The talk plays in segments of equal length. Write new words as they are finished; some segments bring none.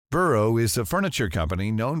Burrow is a furniture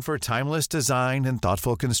company known for timeless design and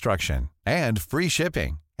thoughtful construction, and free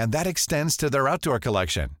shipping, and that extends to their outdoor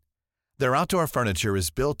collection. Their outdoor furniture is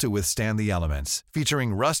built to withstand the elements,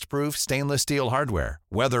 featuring rust-proof stainless steel hardware,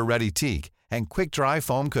 weather-ready teak, and quick-dry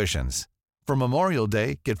foam cushions. For Memorial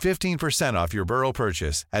Day, get 15% off your Burrow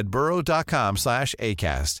purchase at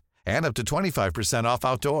burrow.com/ACAST and up to 25% off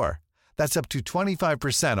outdoor. That's up to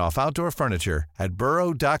 25% off outdoor furniture at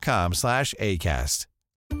burrow.com/ACAST.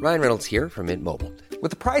 Ryan Reynolds here from Mint Mobile.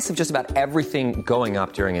 With the price of just about everything going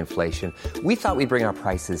up during inflation, we thought we'd bring our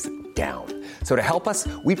prices down. So to help us,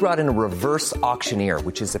 we brought in a reverse auctioneer,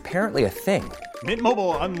 which is apparently a thing. Mint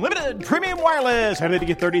Mobile Unlimited Premium Wireless. How to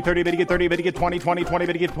get 30, 30, bit to get 30, bit to get 20, 20, 20,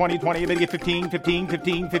 bit to get 20, 20, bit to get 15, 15,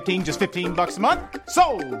 15, 15, just $15 a month?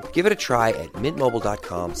 Sold! Give it a try at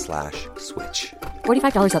mintmobile.com/switch.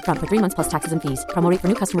 $45 up front for 3 months plus taxes and fees. Promo rate for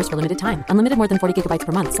new customers for limited time. Unlimited more than 40 gigabytes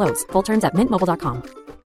per month. Slows full terms at mintmobile.com.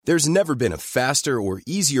 There's never been a faster or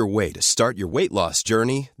easier way to start your weight loss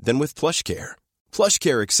journey than with PlushCare.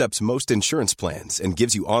 PlushCare accepts most insurance plans and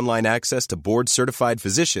gives you online access to board-certified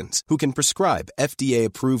physicians who can prescribe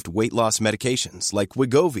FDA-approved weight loss medications like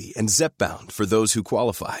Wegovy and Zepbound for those who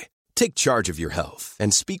qualify. Take charge of your health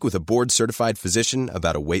and speak with a board-certified physician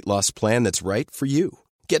about a weight loss plan that's right for you.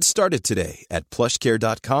 Get started today at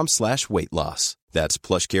plushcare.com/weight loss. That's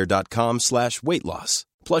plushcare.com/weight loss.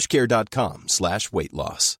 plushcare.com/weight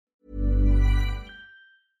loss.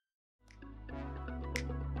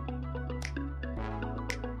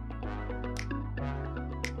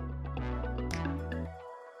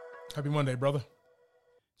 Happy Monday, brother.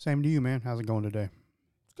 Same to you, man. How's it going today?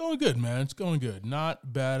 It's going good, man. It's going good.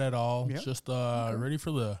 Not bad at all. Yep. Just ready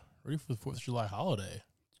for the 4th of July holiday.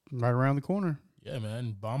 Right around the corner. Yeah,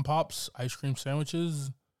 man. Bomb pops, ice cream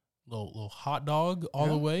sandwiches, little hot dog all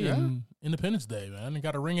the way, and Independence Day, man. I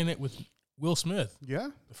got a ring in it with Will Smith.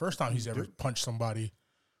 Yeah. The first time he's ever punched somebody.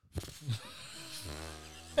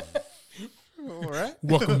 All right.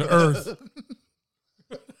 Welcome to Earth.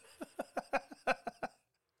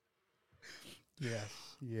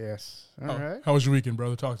 Yes. All right. How was your weekend,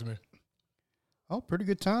 brother? Talk to me. Oh, pretty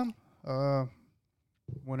good time.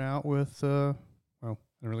 Went out with, well, didn't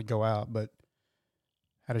really go out, but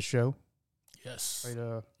had a show. Yes.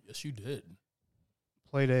 Yes, you did.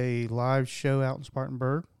 Played a live show out in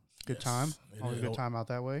Spartanburg. Good Yes, time. it Always is. a good time out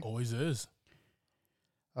that way. Always is.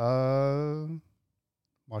 Watched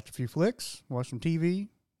a few flicks, watched some TV,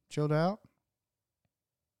 chilled out.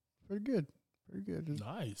 Pretty good. Pretty good.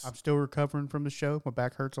 Nice. I'm still recovering from the show. My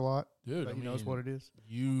back hurts a lot. Dude, But knows what it is.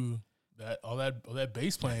 All that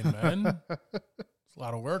bass playing, man. It's a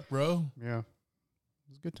lot of work, bro. Yeah. It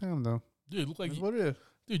was a good time, though. Dude, look like That's what it is.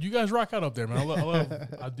 Dude, you guys rock out up there, man.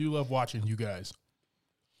 I do love watching you guys.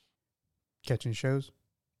 Catching shows?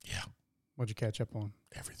 Yeah. What'd you catch up on?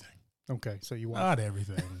 Everything. Okay, so you watched. Not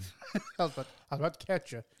everything. I was about to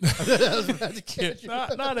catch you.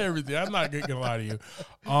 Not everything. I'm not going to lie to you.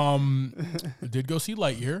 Did go see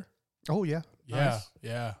Lightyear. Oh, yeah. Yeah. Nice.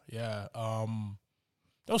 Yeah. That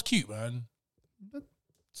was cute, man.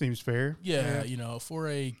 Seems fair. Yeah, for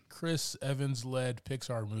a Chris Evans-led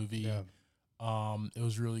Pixar movie, it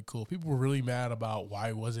was really cool. People were really mad about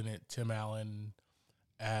why wasn't it Tim Allen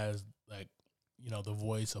as, the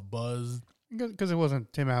voice of Buzz. Because it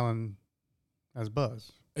wasn't Tim Allen as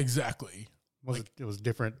Buzz. Exactly. It was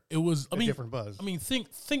different. It was, different Buzz. I mean, think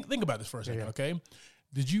about this for a second, Yeah. okay?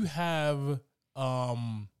 Did you have,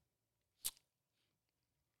 I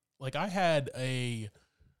had a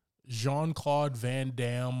Jean-Claude Van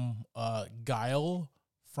Damme Guile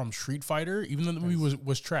from Street Fighter, even though the movie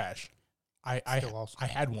was trash. Still awesome. I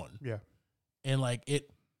had one. Yeah. And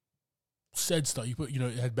it said stuff. You put,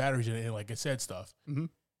 it had batteries in it, and it said stuff. Mm-hmm.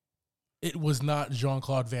 It was not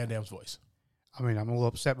Jean-Claude Van Damme's voice. I mean, I'm a little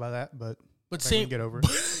upset by that, but same, get over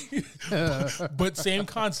it. but same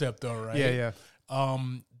concept though, right? Yeah.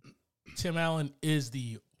 Tim Allen is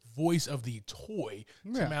the voice of the toy.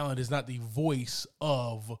 Yeah. Tim Allen is not the voice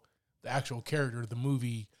of the actual character of the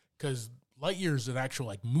movie, because Lightyear is an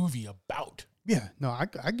actual movie about. Yeah. No, I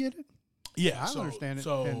get it. Yeah, I understand it.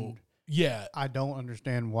 So and yeah, I don't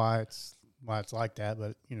understand why it's like that,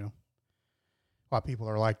 but why people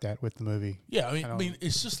are like that with the movie. yeah. I mean,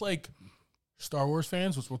 it's just like Star Wars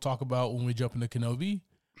fans, which we'll talk about when we jump into Kenobi.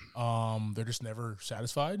 They're just never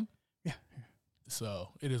satisfied. Yeah. So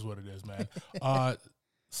it is what it is, man.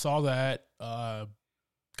 Saw that.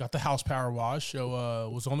 Got the house power wash. So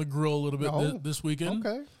was on the grill a little bit this weekend.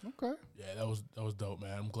 Okay. Yeah, that was dope,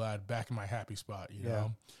 man. I'm glad back in my happy spot. You Yeah.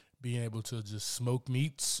 know, being able to just smoke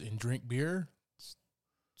meats and drink beer.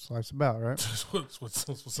 That's what it's about, right? That's what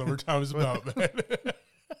summertime is about, man.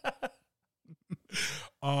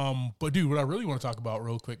 But dude, what I really want to talk about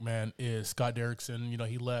real quick, man, is Scott Derrickson. You know,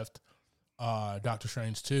 he left Doctor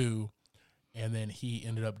Strange 2, and then he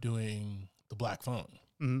ended up doing The Black Phone.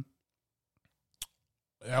 Mm-hmm.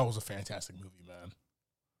 That was a fantastic movie, man.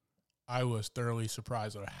 I was thoroughly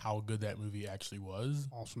surprised at how good that movie actually was.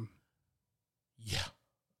 Awesome.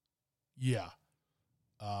 Yeah.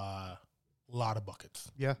 A lot of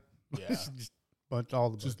buckets. Yeah. Yeah. Just bunch all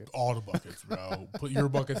the buckets. Just all the buckets, bro. Put your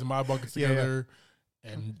buckets and my buckets together,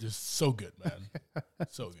 and just so good, man.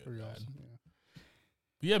 So good, Pretty man. awesome,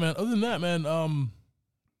 But yeah, man. Other than that, man,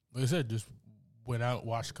 like I said, just went out,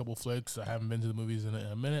 watched a couple flicks. I haven't been to the movies in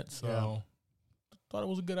a minute, so thought it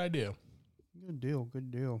was a good idea. Good deal.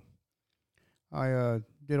 Good deal. I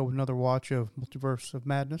did another watch of Multiverse of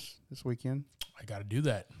Madness this weekend. I got to do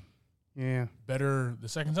that. Yeah. Better the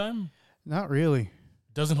second time? Not really.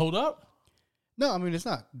 Doesn't hold up? No, I mean it's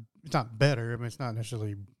not better. I mean it's not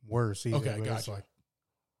necessarily worse either. Okay, but gotcha. It's like,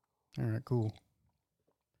 all right, cool.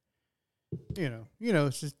 You know,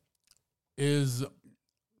 it's just Is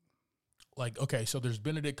like, okay, so there's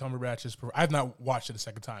Benedict Cumberbatch's. I've not watched it a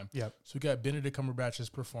second time. Yep. So we got Benedict Cumberbatch's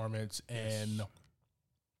performance and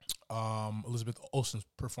Elizabeth Olsen's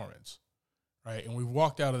performance, right? And we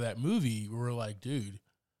walked out of that movie. We were like, dude,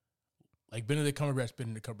 like Benedict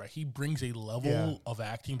Cumberbatch, he brings a level of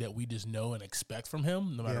acting that we just know and expect from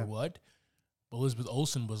him, no matter what. But Elizabeth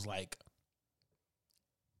Olsen was like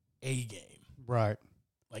A game. right.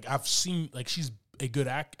 Like I've seen, like she's a good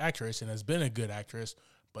actress and has been a good actress,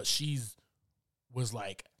 but was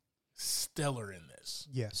like stellar in this.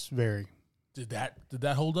 Yes, very. Did that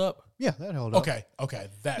hold up? Yeah, that held up. Okay,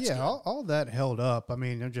 that's yeah, good. all that held up. I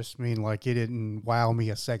mean, I just mean like it didn't wow me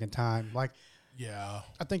a second time. Like, Yeah.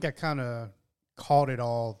 I think I kind of caught it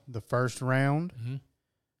all the first round.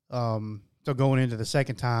 Mm-hmm. So going into the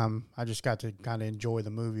second time, I just got to kind of enjoy the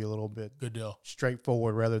movie a little bit Good deal.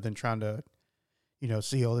 straightforward rather than trying to,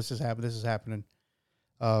 see, oh, this is happening.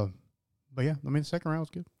 But yeah, I mean, the second round was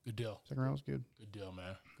good. Good deal. Second round was good. Good deal,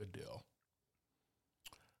 man. Good deal.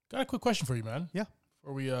 Got a quick question for you, man. Yeah.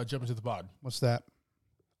 Before we jump into the pod. What's that?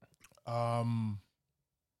 Y'all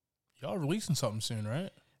releasing something soon, right?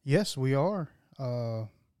 Yes, we are.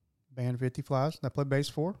 Band 50 Flies that I play bass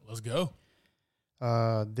for. Let's go.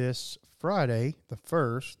 This Friday, the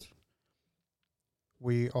 1st,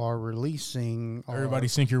 we are releasing. Everybody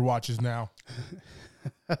sync your watches now.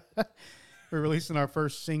 We're releasing our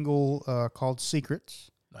first single called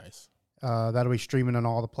Secrets. Nice. That'll be streaming on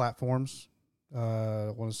all the platforms.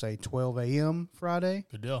 I want to say 12 a.m. Friday.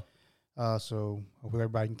 Good deal. So hopefully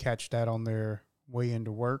everybody can catch that on their way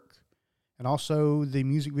into work. And also the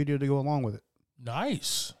music video to go along with it.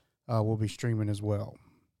 Nice. We'll be streaming as well.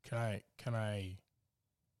 Can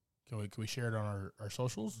we share it on our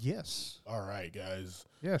socials? Yes. All right, guys.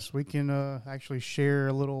 Yes, we can actually share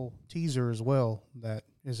a little teaser as well that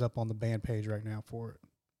is up on the band page right now for it.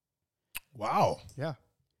 Wow. Yeah.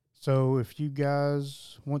 So if you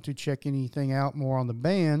guys want to check anything out more on the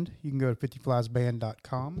band, you can go to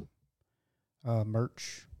 50fliesband.com.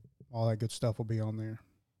 Merch, all that good stuff will be on there.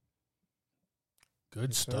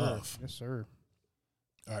 Good stuff. Yes, sir.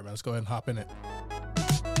 All right, man. Let's go ahead and hop in it.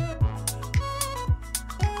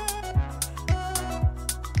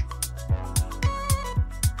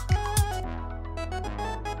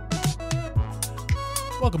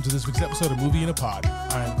 Welcome to this week's episode of Movie in a Pod.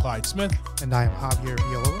 I am Clyde Smith. And I am Javier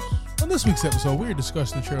Villalobos. On this week's episode, we are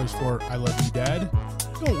discussing the trailers for I Love You, Dad,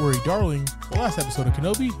 Don't Worry, Darling, the last episode of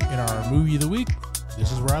Kenobi, and our Movie of the Week,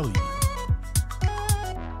 This Is Where I Leave You.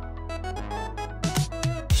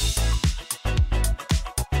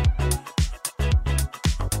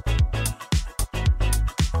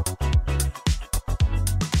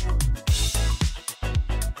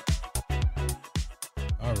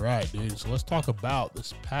 All right, dude. So let's talk about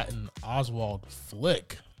this Patton Oswalt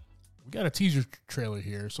flick. We got a teaser trailer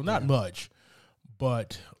here, so not much,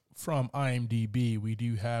 but from IMDb, we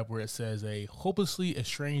do have where it says a hopelessly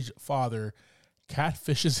estranged father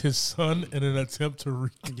catfishes his son in an attempt to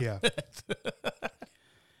Yeah.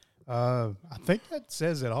 I think that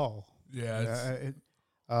says it all. Yeah.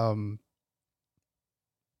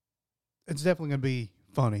 It's definitely going to be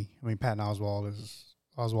funny. I mean, Patton Oswalt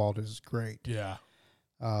is great. Yeah.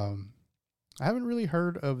 I haven't really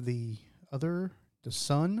heard of the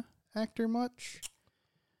son actor much.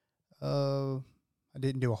 I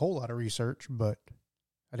didn't do a whole lot of research, but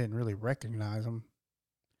I didn't really recognize him.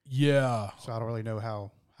 Yeah. So I don't really know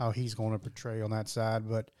how he's going to portray on that side.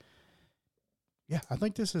 But yeah, I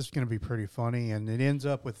think this is going to be pretty funny, and it ends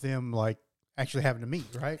up with them like actually having to meet,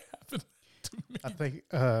 right? I think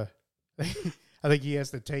I think he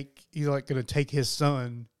has to he's like going to take his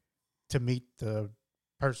son to meet the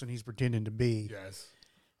person he's pretending to be. Yes.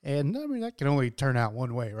 And I mean, that can only turn out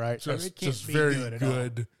one way, right? Just be very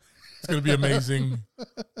good. It's going to be amazing.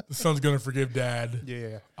 The son's going to forgive dad.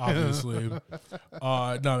 Yeah. Obviously.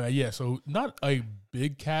 No, man, yeah. So not a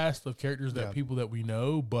big cast of characters that people that we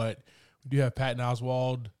know, but we do have Patton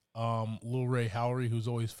Oswalt, Lil Ray Howery, who's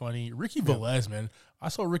always funny. Ricky Velez, man. I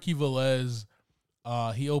saw Ricky Velez.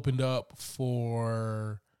 He opened up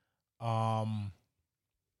for,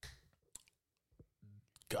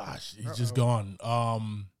 gosh, he's just gone.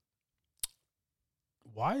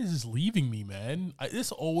 Why is this leaving me, man?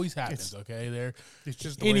 This always happens, okay? It's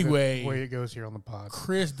just anyway, the way it goes here on the pod.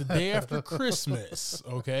 The day after Christmas,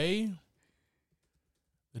 okay?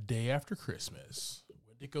 The day after Christmas,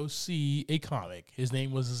 went to go see a comic. His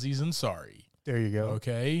name was Aziz Ansari. There you go.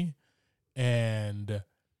 Okay? And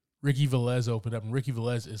Ricky Velez opened up, and Ricky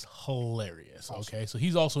Velez is hilarious, okay? So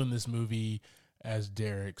he's also in this movie as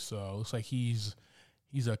Derek, so it looks like he's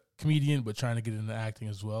a comedian, but trying to get into acting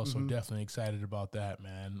as well. So definitely excited about that,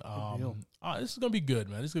 man. This is going to be good,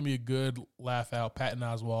 man. This is going to be a good laugh out. Patton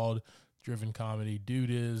Oswalt driven comedy.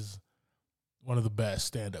 Dude is one of the best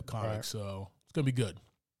stand-up comics. So it's going to be good.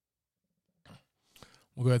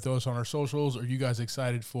 We'll go ahead and throw us on our socials. Are you guys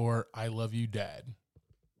excited for I Love You, Dad?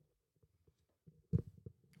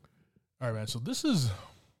 All right, man. So this is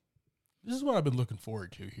what I've been looking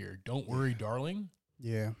forward to here. Don't Worry, Darling.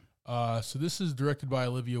 Yeah. So this is directed by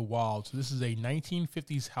Olivia Wilde. So this is a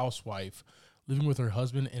 1950s housewife living with her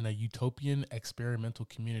husband in a utopian experimental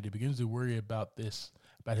community. Begins to worry about his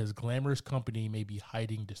glamorous company may be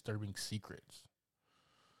hiding disturbing secrets.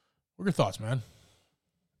 What are your thoughts, man?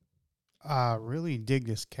 I really dig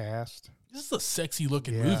this cast. This is a sexy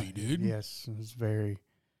looking movie, dude. Yes, it's very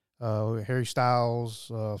Harry Styles,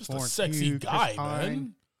 just Florence a sexy Pugh, guy,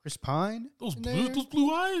 man. Chris Pine. Those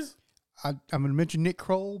blue eyes. I'm going to mention Nick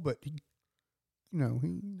Kroll, but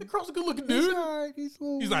Nick Kroll's a good looking he's dude. all right.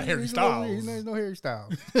 He's not Harry Styles. He's no Harry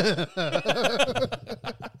Styles.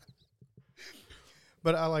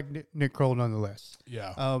 But I like Nick Kroll nonetheless.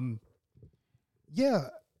 Yeah. Yeah.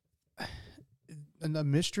 And a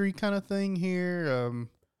mystery kind of thing here.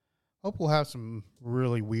 Hope we'll have some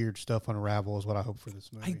really weird stuff unravel is what I hope for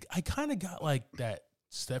this movie. I kind of got like that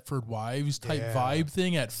Stepford Wives type vibe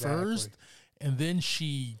thing at first. And then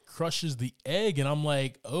she crushes the egg, and I'm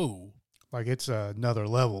like, oh. Like, it's another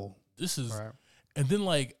level. This is... Right. And then,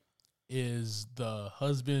 like, is the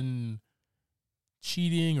husband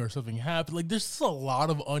cheating or something happened? Like, there's just a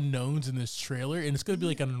lot of unknowns in this trailer, and it's going to be,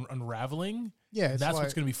 like, an unraveling. Yeah. That's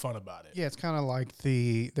what's going to be fun about it. Yeah, it's kind of like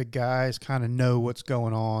the guys kind of know what's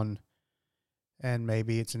going on, and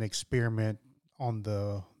maybe it's an experiment on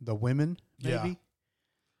the women, maybe.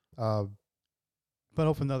 Yeah. But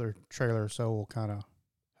hope another trailer or so will kind of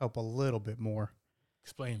help a little bit more.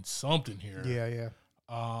 Explain something here. Yeah.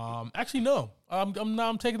 Actually, no.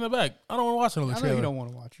 I'm taking that back. I don't want to watch another trailer. I know you don't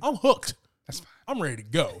want to watch it. I'm hooked. That's fine. I'm ready to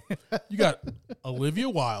go. You got Olivia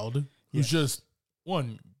Wilde, who's just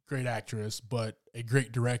one great actress, but a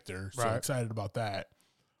great director. So excited about that.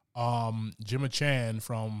 Gemma Chan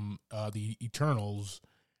from the Eternals,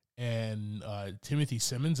 and Timothy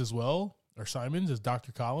Simons as well, or Simons as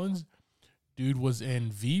Dr. Collins. Dude was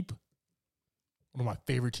in Veep, one of my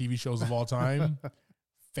favorite TV shows of all time.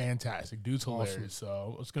 Fantastic. Dude's hilarious. Awesome.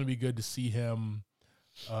 So it's going to be good to see him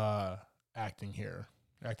acting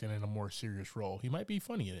in a more serious role. He might be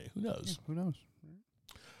funny in it. Who knows? Yeah, who knows?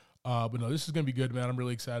 But no, this is going to be good, man. I'm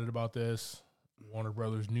really excited about this. Warner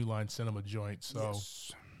Brothers New Line Cinema joint. So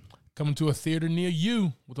coming to a theater near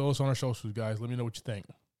you. With those on our socials, guys. Let me know what you think.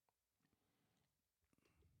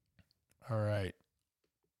 All right.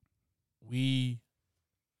 We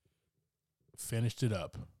finished it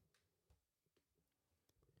up.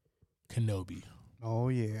 Kenobi. Oh,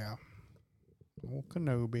 yeah. Oh,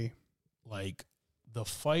 Kenobi. Like, the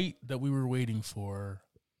fight that we were waiting for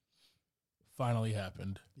finally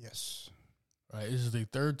happened. Yes. Right? This is the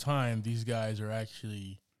third time these guys are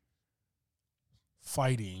actually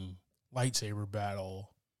fighting lightsaber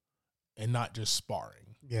battle and not just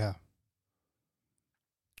sparring. Yeah.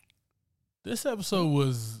 This episode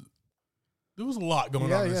was... There was a lot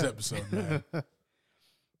going on in this episode, man.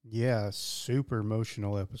 Yeah, super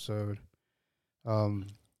emotional episode. But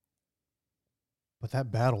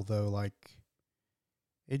that battle, though, like,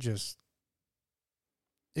 it was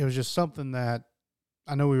just something that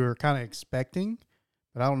I know we were kind of expecting,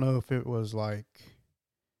 but I don't know if it was, like,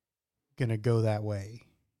 going to go that way.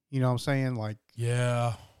 You know what I'm saying? Like,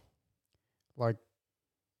 yeah. Like,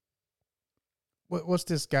 what's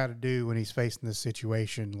this guy to do when he's facing this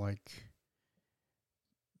situation? Like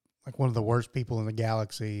one of the worst people in the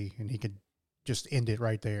galaxy, and he could just end it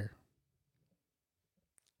right there.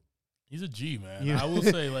 He's a G, man. Yeah. I will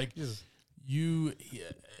say, like, you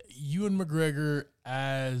and McGregor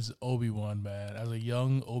as Obi-Wan, man, as a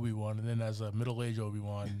young Obi-Wan, and then as a middle-aged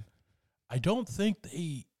Obi-Wan, I don't think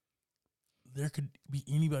there could be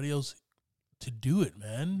anybody else to do it,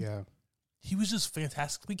 man. Yeah. He was just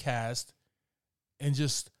fantastically cast, and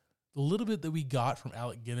just the little bit that we got from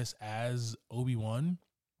Alec Guinness as Obi-Wan,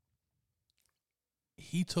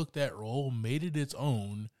 he took that role, made it its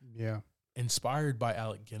own. Yeah. Inspired by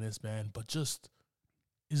Alec Guinness, man, but just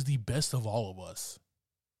is the best of all of us.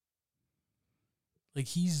 Like,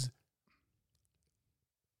 he's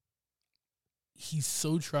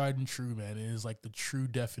so tried and true, man. It is like the true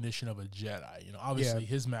definition of a Jedi. You know, obviously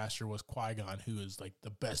his master was Qui-Gon, who is like the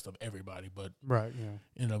best of everybody, but Right, yeah.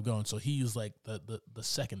 ended up going. So he is like the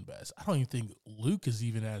second best. I don't even think Luke is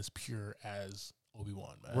even as pure as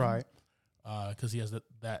Obi-Wan, man. Right. Because he has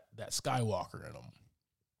that Skywalker in him.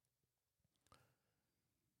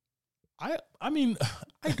 I mean,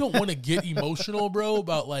 I don't want to get emotional, bro,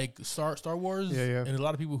 about like Star Wars. Yeah. And a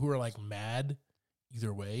lot of people who are like mad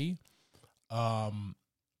either way. But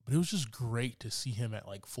it was just great to see him at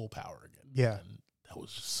like full power again. Yeah. And that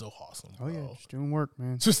was just so awesome. Oh, bro. yeah. Just doing work,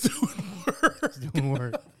 man. Just doing work. doing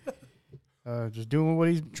work. Just doing what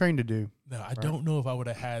he's trained to do. Now, I don't know if I would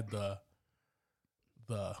have had the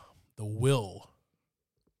will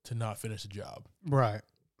to not finish the job. Right.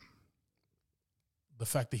 The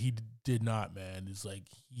fact that he did not, man, is like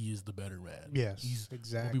he is the better man. Yes,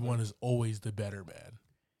 exactly. Obi-Wan is always the better man.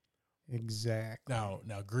 Exactly. Now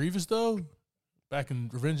Grievous though, back in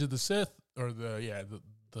Revenge of the Sith or the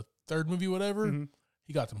third movie, whatever,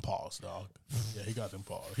 he got them paws, dog. Yeah, he got them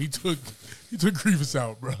paws. He took Grievous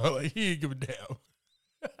out, bro. Like he ain't give a damn.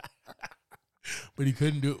 But he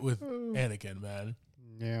couldn't do it with Anakin, man.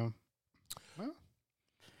 Yeah. Well,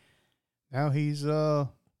 now he's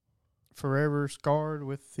forever scarred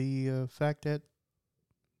with the fact that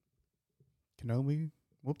Kenobi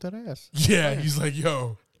whooped that ass. Yeah, he's like,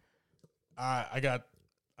 yo, I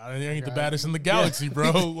ain't the baddest in the galaxy,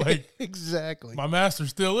 bro. Like, exactly. My master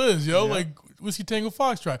still is, yo. Yeah. Like Whiskey Tango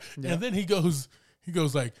Foxtrot. Yeah. And then he goes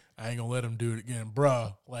like, I ain't gonna let him do it again,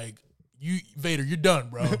 bro. Like, you Vader, you're done,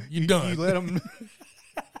 bro. You're done. You let him.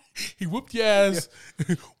 He whooped your ass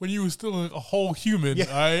when you was still a whole human, all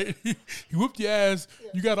right? He whooped your ass.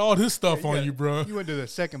 You got all this stuff on you, bro. You went to the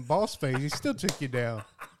second boss phase. He still took you down.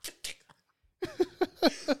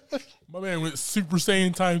 My man went Super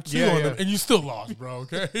Saiyan time 2 on them, and you still lost, bro,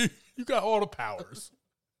 okay? You got all the powers.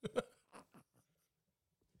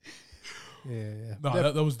 Yeah.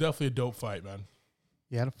 No, that was definitely a dope fight, man.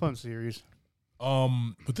 Yeah, had a fun series.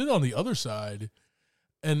 But then on the other side,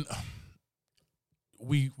 and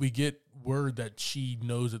we get word that she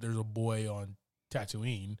knows that there's a boy on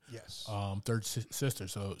Tatooine. Yes. Third sister.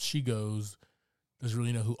 So she goes, doesn't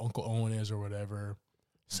really know who Uncle Owen is or whatever.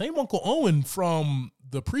 Same Uncle Owen from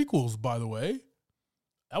the prequels, by the way.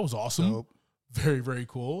 That was awesome. Dope. Very, very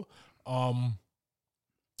cool.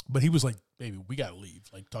 But he was like, baby, we gotta leave.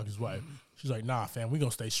 Like, talk to his wife. She's like, nah, fam, we gonna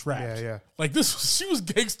stay strapped. Yeah. Like she was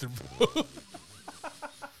gangster, bro.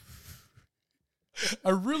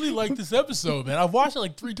 I really like this episode, man. I've watched it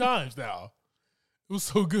like 3 times now. It was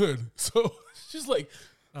so good. So she's like,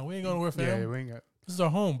 no, we ain't going nowhere, fam. Yeah, we ain't got. This is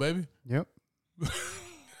our home, baby. Yep.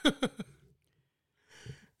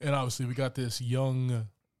 And obviously we got to see young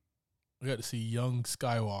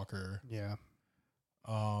Skywalker. Yeah.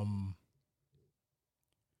 I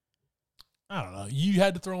don't know. You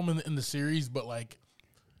had to throw him in the series, but like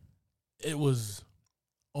it was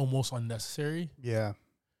almost unnecessary. Yeah.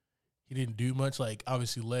 He didn't do much. Like,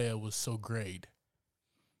 obviously, Leia was so great.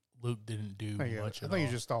 Luke didn't do much I at think all.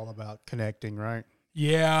 it's just all about connecting, right?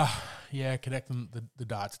 Yeah, connecting the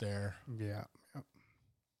dots there. Yeah. Yep.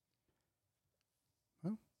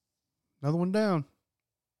 Well, another one down.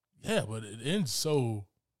 Yeah, but it ends so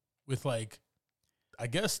with, like, I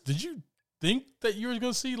guess, did you think that you were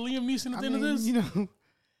going to see Liam Neeson at the end of this? You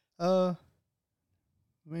know,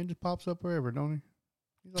 man just pops up wherever, don't he?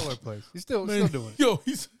 He's all over the place. He's still doing it. Yo,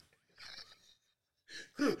 he's...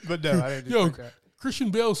 But no, I didn't expect that.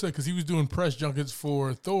 Christian Bale said, because he was doing press junkets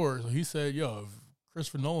for Thor, so he said, yo, if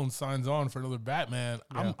Christopher Nolan signs on for another Batman,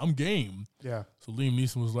 I'm game. Yeah. So Liam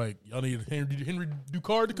Neeson was like, y'all need Henry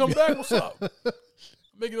Ducard to come back? What's up?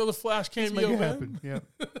 Make another Flash cameo, Make it man. happen. Yeah.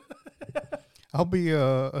 I'll be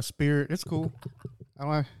a spirit. It's cool.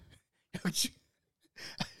 I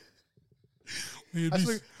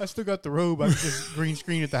still got the robe. I can just green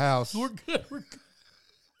screen at the house. We're good.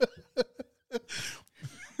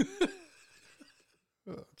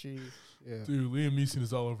 Oh, jeez. Yeah. Dude, Liam Neeson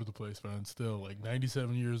is all over the place, man. Still, like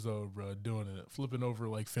 97 years old, bro, doing it, flipping over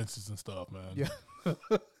like fences and stuff, man. Yeah.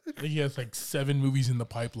 think he has like 7 movies in the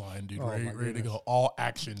pipeline, dude. Ready to go. All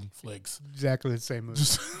action flicks. Exactly the same movie.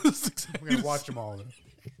 Exactly I'm gonna watch them all.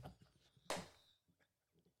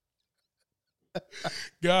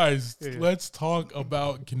 Guys, let's talk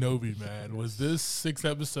about Kenobi, man. Was this 6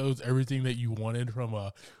 episodes everything that you wanted from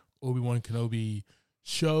a Obi-Wan Kenobi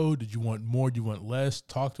show? Did you want more? Do you want less?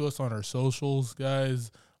 Talk to us on our socials,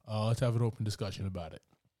 guys. Let's have an open discussion about it.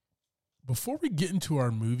 Before we get into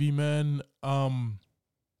our movie, man, I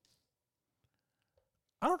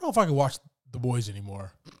don't know if I can watch The Boys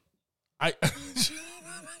anymore. I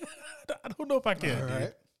don't know if I can. All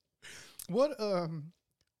right.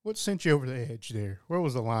 What sent you over the edge there? Where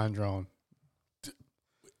was the line drawn?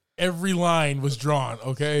 Every line was drawn,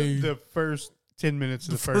 okay? The first 10 minutes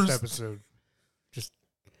of the first episode. Just,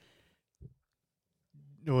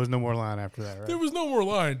 there was no more line after that, right? There was no more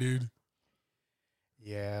line, dude.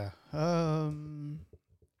 Yeah. Yo,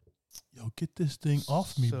 get this thing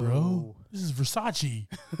off me, bro. This is Versace.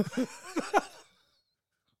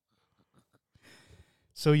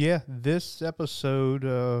 So, yeah, this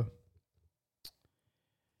episode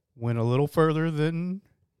went a little further than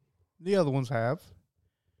the other ones have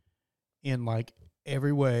in, like,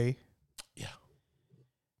 every way. Yeah.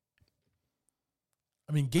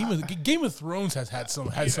 I mean, Game of Thrones has had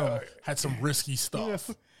some risky stuff.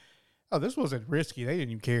 Yeah. Oh, this wasn't risky. They didn't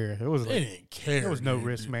even care. They didn't care. There was no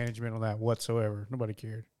risk management on that whatsoever. Nobody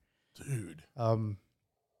cared. Dude. I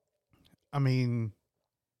mean,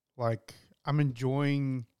 like, I'm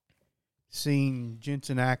enjoying seeing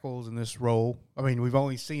Jensen Ackles in this role. I mean, we've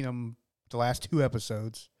only seen him the last 2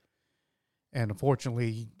 episodes. And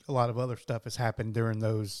unfortunately, a lot of other stuff has happened during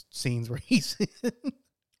those scenes where he's in.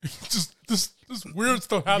 Just this weird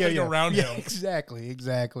stuff happening around him. Exactly.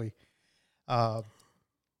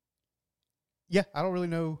 Yeah, I don't really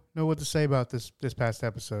know what to say about this past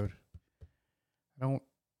episode. I don't.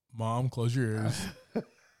 Mom, close your ears.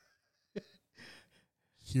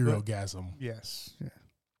 Hero-gasm. Yes. Yeah.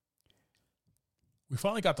 We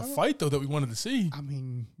finally got the fight, though, that we wanted to see. I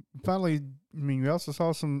mean, we also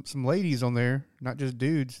saw some ladies on there, not just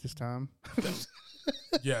dudes this time.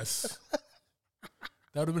 Yes.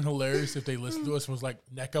 That would have been hilarious if they listened to us and was like,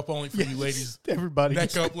 neck up only for you ladies. Everybody.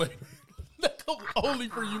 Neck up only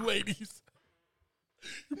for you ladies.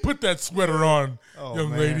 You put that sweater on,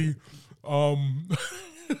 young lady.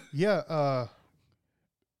 Yeah, a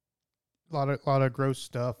lot of gross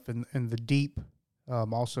stuff, and the deep,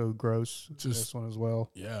 also gross. This one as well.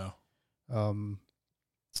 Yeah. Having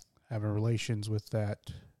relations with that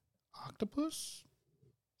octopus.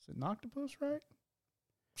 Is it an octopus, right?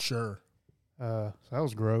 Sure. So that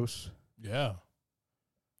was gross. Yeah.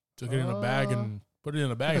 Took it in a bag and put it in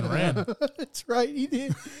a bag and ran. That's right, he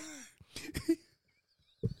did.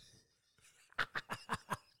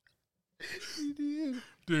 He did.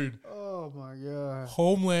 Dude. Oh, my God.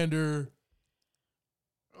 Homelander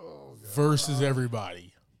versus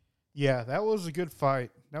everybody. Yeah, that was a good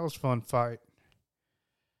fight. That was a fun fight.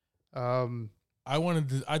 I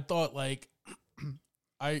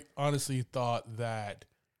honestly thought that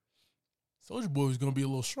Soulja Boy was going to be a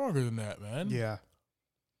little stronger than that, man. Yeah.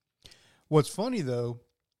 What's funny, though,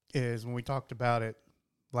 is when we talked about it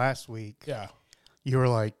last week, you were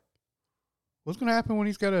like, what's going to happen when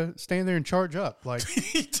he's got to stand there and charge up? Like,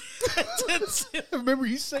 I remember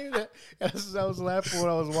you saying that. As I was laughing when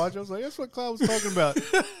I was watching, I was like, that's what Cloud was talking about.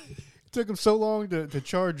 It took him so long to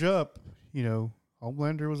charge up. You know,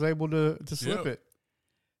 Homelander was able to slip it.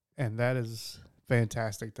 And that is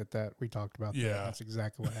fantastic that we talked about that. Yeah. That's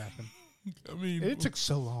exactly what happened. I mean, it took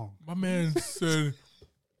so long. My man said,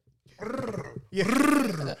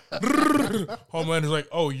 Homelander's like,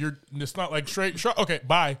 oh, it's not like straight shot. Okay,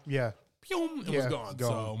 bye. Yeah. It was gone.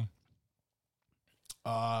 So,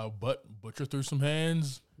 but Butcher threw some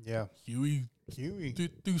hands. Yeah. Huey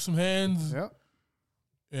threw some hands. Yeah.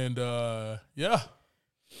 And,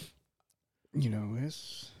 you know,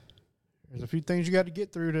 there's a few things you got to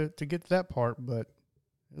get through to get to that part, but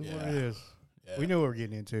it's what it is. Yeah. We know what we're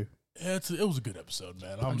getting into. Yeah, it was a good episode,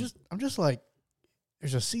 man. I'm just like,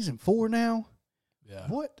 there's a season 4 now. Yeah.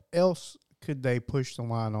 What else could they push the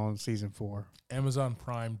line on season 4? Amazon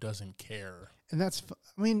Prime doesn't care. And that's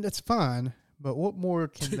fine, but what more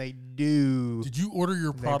can they do? Did you order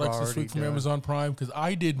your products this week from Amazon Prime? Because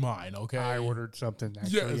I did mine, okay? I ordered something,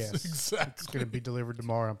 actually, yes. Exactly. It's going to be delivered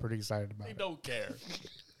tomorrow. I'm pretty excited about it. They don't care.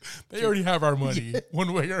 They already have our money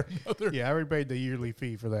one way or another. Yeah, I already paid the yearly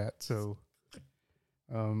fee for that. So,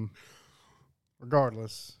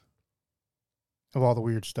 regardless of all the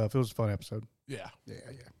weird stuff, it was a fun episode. Yeah. Yeah.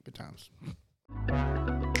 Good times.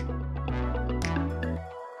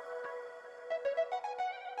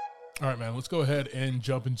 All right, man, let's go ahead and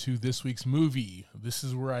jump into this week's movie. This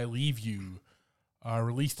Is Where I Leave You.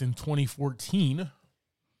 Released in 2014. A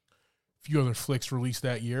few other flicks released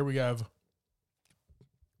that year. We have,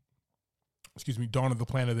 Dawn of the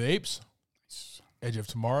Planet of the Apes, Edge of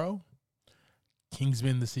Tomorrow,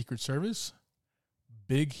 Kingsman: The Secret Service,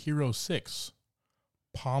 Big Hero 6,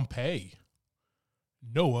 Pompeii,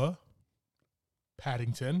 Noah,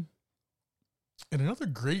 Paddington, and another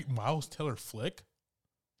great Miles Teller flick,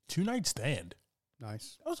 Two Night Stand.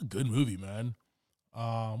 Nice. That was a good movie, man.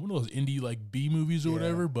 One of those indie like B movies or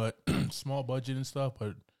whatever, but small budget and stuff,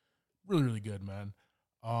 but really, really good, man.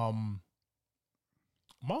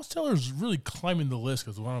 Miles Teller's really climbing the list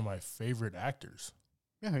because one of my favorite actors.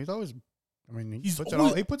 Yeah, he's always. I mean, he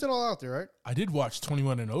puts it all out there, right? I did watch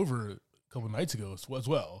 21 and Over a couple of nights ago as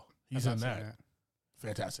well. He's in that.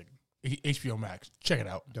 Fantastic. HBO Max. Check it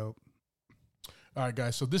out. Dope. All right,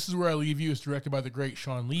 guys. So This Is Where I Leave You is directed by the great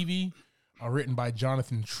Sean Levy, written by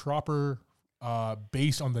Jonathan Tropper,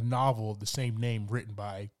 based on the novel of the same name written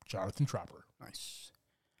by Jonathan Tropper. Nice.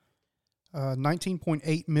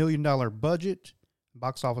 $19.8 million budget.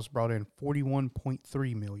 Box office brought in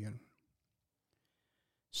 $41.3 million.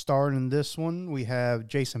 Starring in this one, we have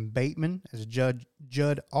Jason Bateman as Judd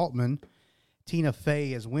Altman, Tina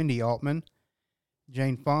Fey as Wendy Altman,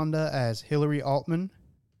 Jane Fonda as Hillary Altman,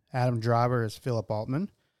 Adam Driver as Philip Altman,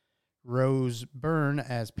 Rose Byrne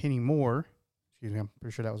as Penny Moore. Excuse me, I'm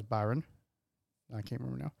pretty sure that was Byron. I can't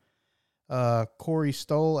remember now. Corey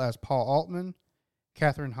Stoll as Paul Altman,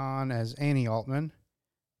 Catherine Hahn as Annie Altman,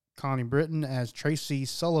 Connie Britton as Tracy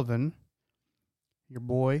Sullivan, your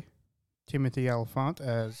boy, Timothy Oliphant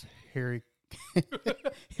as Harry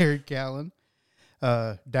Callan,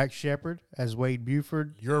 Dax Shepard as Wade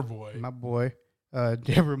Buford, your boy, my boy,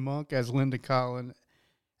 Deborah Monk as Linda Collin,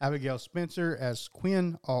 Abigail Spencer as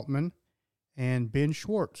Quinn Altman, and Ben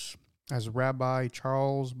Schwartz as Rabbi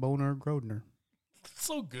Charles Boner Grodner.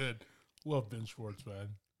 So good. Love Ben Schwartz,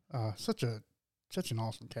 man. Such an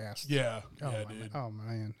awesome cast. Yeah. Oh, yeah, man. dude. Oh,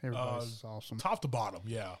 man. Everybody's awesome. Top to bottom,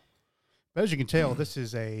 yeah. But as you can tell, this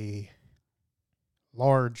is a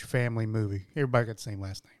large family movie. Everybody got the same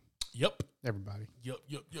last name. Yep. Everybody. Yep.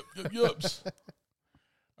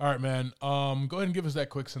 All right, man. Go ahead and give us that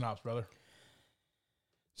quick synopsis, brother.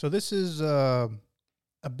 So this is a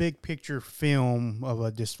big picture film of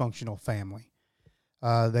a dysfunctional family.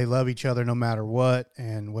 They love each other no matter what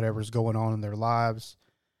and whatever's going on in their lives.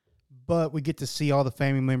 But we get to see all the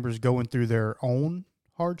family members going through their own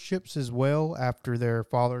hardships as well after their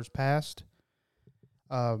fathers passed.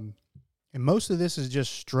 And most of this is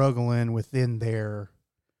just struggling within their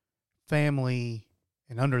family,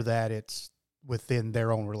 and under that, it's within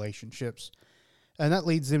their own relationships. And that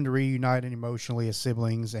leads them to reuniting emotionally as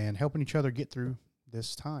siblings and helping each other get through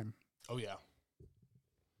this time. Oh, yeah.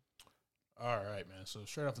 All right, man. So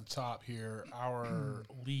straight off the top here, our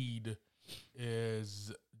lead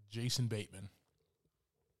is Jason Bateman.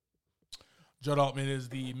 Judd Altman is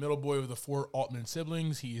the middle boy of the 4 Altman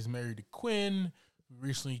siblings. He is married to Quinn, who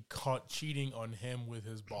recently caught cheating on him with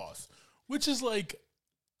his boss, which is like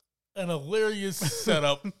an hilarious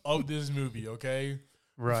setup of this movie, okay?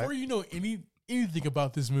 Right. Before you know anything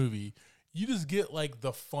about this movie, you just get like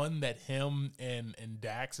the fun that him and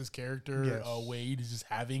Dax's character, Wade, is just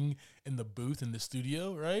having in the booth in the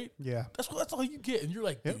studio, right? Yeah. That's all you get. And you're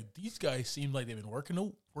like, dude, these guys seem like they've been working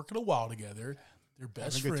a while together. They're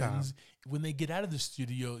best friends. When they get out of the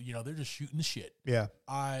studio, they're just shooting the shit. Yeah.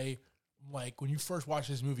 When you first watch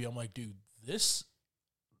this movie, I'm like, dude, this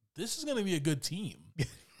is going to be a good team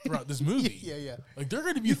throughout this movie. Yeah. Like, they're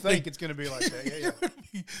going to be... You think it's going to be like that.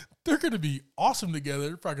 Yeah. They're going to be awesome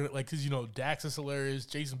together. Probably because, Dax is hilarious.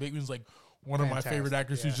 Jason Bateman's like one of my favorite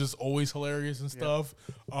actors who's just always hilarious and stuff.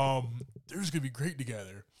 They're just going to be great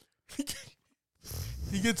together.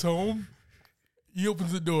 He gets home. He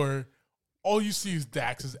opens the door. All you see is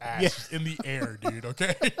Dax's ass in the air, dude,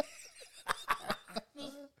 okay?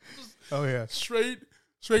 Oh, yeah. Straight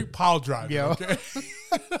pile driving, okay?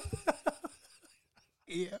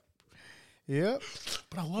 Yep.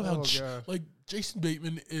 But I love how Jason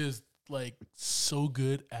Bateman is like so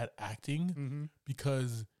good at acting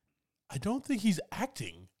because I don't think he's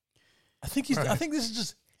acting. I think this is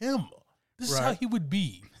just him. This is how he would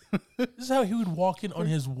be. This is how he would walk in on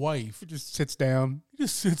his wife. He just sits down.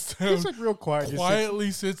 He's like real quiet.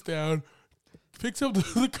 Quietly sits down, picks up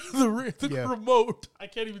the remote. I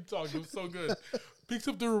can't even talk. It was so good. Picks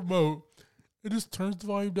up the remote and just turns the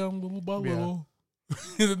volume down little by little.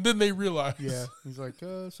 And then they realize. Yeah. He's like,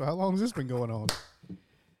 so how long has this been going on?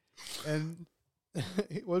 And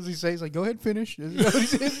what does he say? He's like, go ahead and finish.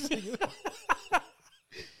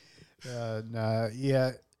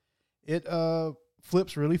 It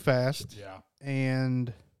flips really fast. Yeah.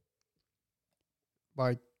 And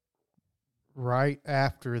like right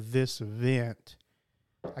after this event,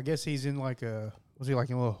 I guess he's in like was he like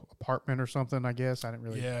in a little apartment or something, I guess? I didn't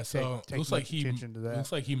really take looks much like attention to that.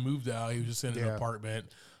 Looks like he moved out. He was just in an apartment,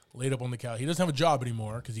 laid up on the couch. He doesn't have a job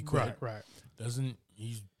anymore because he quit. Right.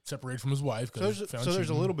 He's separated from his wife. So there's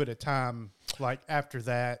a little bit of time like after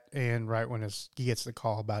that and right when he gets the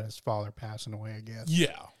call about his father passing away, I guess.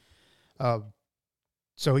 Yeah.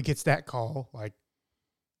 So he gets that call like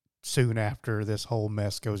soon after this whole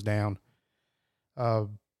mess goes down. So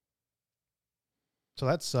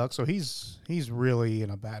that sucks. So he's really in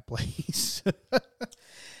a bad place.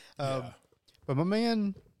 But my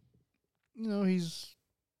man, he's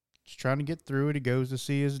just trying to get through it. He goes to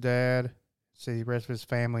see his dad, see the rest of his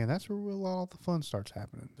family, and that's where all the fun starts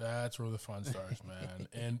happening. That's where the fun starts, man.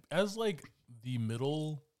 And as like the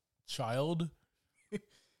middle child,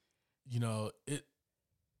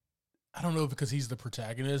 I don't know because he's the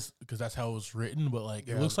protagonist, because that's how it was written, but like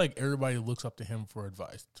it looks like everybody looks up to him for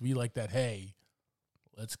advice. To be like that, hey,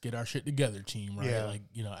 let's get our shit together, team, right? Yeah. Like,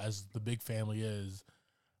 as the big family is.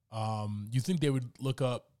 You think they would look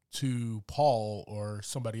up to Paul or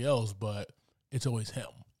somebody else, but it's always him.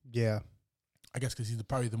 Yeah. I guess because he's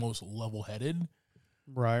probably the most level-headed.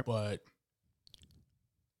 Right. But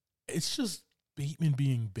it's just Bateman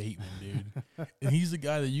being Bateman, dude. And he's the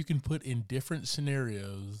guy that you can put in different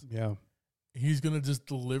scenarios. Yeah. He's going to just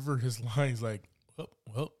deliver his lines like,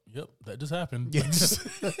 well, yep, that just happened. Yes.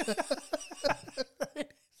 So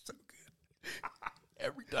good.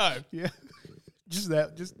 Every time. Yeah. Just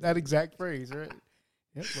that exact phrase, right?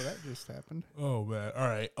 Yep, well, that just happened. Oh, man. All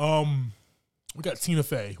right. We got Tina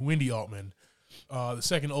Fey, Wendy Altman. The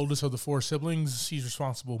second oldest of the four siblings. She's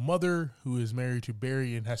responsible mother who is married to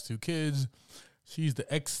Barry and has 2 kids. She's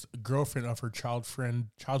the ex-girlfriend of her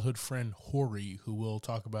childhood friend, Hori, who we'll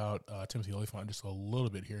talk about Timothy Olyphant just a little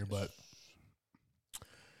bit here. But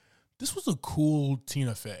this was a cool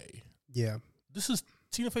Tina Fey. Yeah.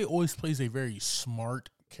 Tina Fey always plays a very smart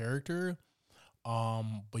character,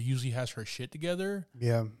 but usually has her shit together.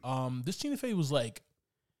 Yeah. This Tina Fey was like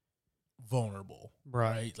vulnerable,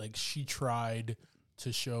 right? Like she tried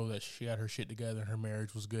to show that she had her shit together and her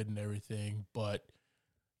marriage was good and everything, but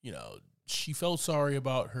she felt sorry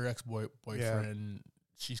about her ex-boyfriend. Yeah.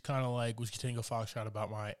 She's kind of like, was getting a fox shot about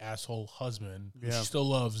my asshole husband, who she still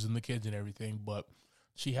loves and the kids and everything, but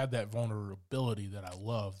she had that vulnerability that I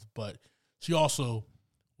loved. But she also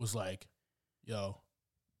was like, yo,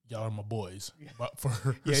 y'all are my boys, for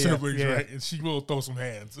her siblings, right? And she will throw some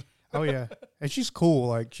hands. Oh, yeah. And she's cool.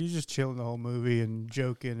 Like, she's just chilling the whole movie and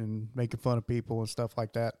joking and making fun of people and stuff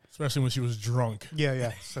like that. Especially when she was drunk.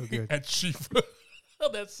 Yeah. So good. And she,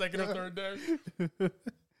 that second or third day.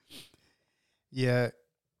 Yeah.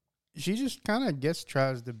 She just kind of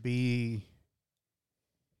tries to be,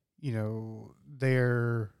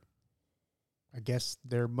 their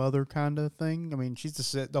mother kind of thing. I mean, she's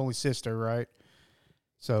the only sister, right?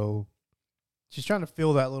 So she's trying to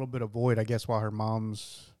fill that little bit of void, I guess, while her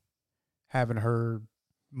mom's having her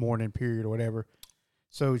mourning period or whatever.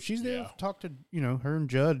 So she's there to talk to, her and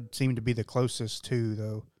Judd seem to be the closest too,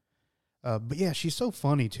 though. But yeah, she's so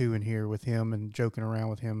funny too in here with him and joking around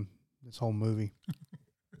with him this whole movie.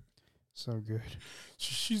 So good.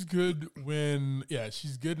 She's good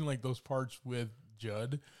she's good in like those parts with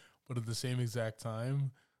Judd, but at the same exact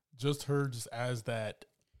time, just as that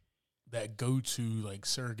go-to like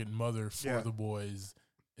surrogate mother for the boys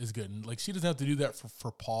is good. And like she doesn't have to do that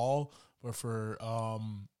for Paul, but for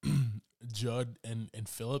Judd and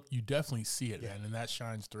Philip, you definitely see it, man, and that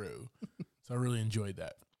shines through. So I really enjoyed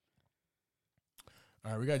that.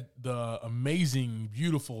 All right, we got the amazing,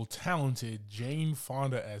 beautiful, talented Jane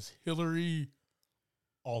Fonda as Hillary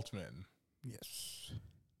Altman. Yes.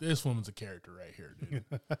 This woman's a character right here, dude.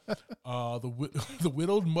 The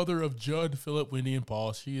widowed mother of Judd, Philip, Wendy, and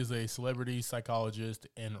Paul. She is a celebrity psychologist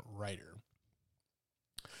and writer.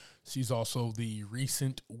 She's also the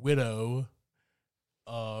recent widow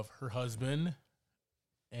of her husband.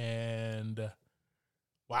 And,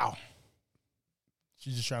 wow.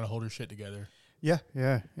 She's just trying to hold her shit together. Yeah.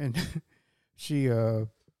 And she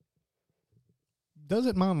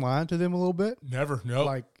doesn't mind lying to them a little bit. Never, no.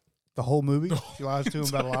 Like the whole movie. She lies to him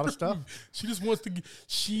about a lot of stuff. She just wants to,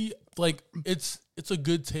 it's a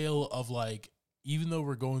good tale of like, even though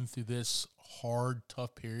we're going through this hard,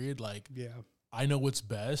 tough period, like, I know what's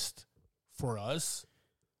best for us.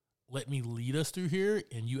 Let me lead us through here,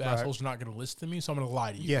 and you assholes are not going to listen to me, so I'm going to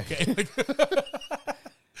lie to you. Yeah. Okay?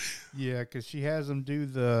 Yeah, because she has them do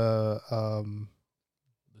the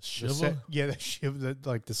Shiva? the Shiva,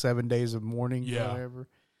 like the 7 days of mourning or whatever.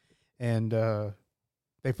 And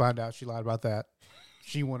they find out she lied about that.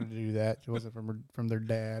 She wanted to do that. It wasn't from their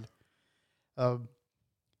dad. And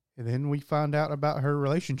then we find out about her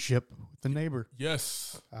relationship with the neighbor.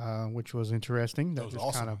 Yes. Which was interesting. That was just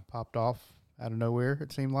awesome. kind of popped off out of nowhere,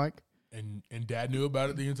 it seemed like. And Dad knew about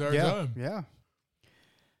it the entire time. Yeah.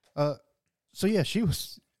 So yeah, she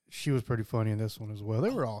was pretty funny in this one as well. They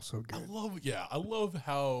were all so good. I love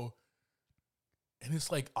how, and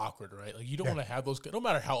it's like awkward, right? Like you don't want to have those, no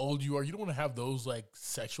matter how old you are, you don't want to have those like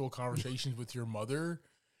sexual conversations with your mother.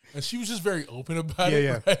 And she was just very open about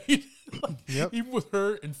it, right? Like, even with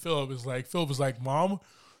her and Philip was like, Mom,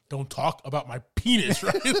 don't talk about my penis,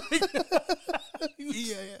 right?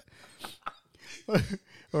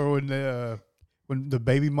 Or when the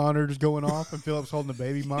baby monitor's going off and Philip's holding the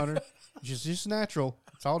baby monitor, it's just natural.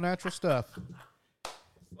 It's all natural stuff.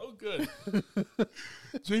 So good.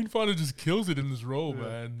 Jane Fonda just kills it in this role,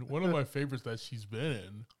 man. One of my favorites that she's been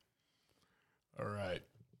in. All right.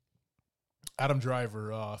 Adam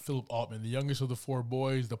Driver, Philip Altman, the youngest of the 4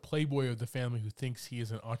 boys, the playboy of the family who thinks he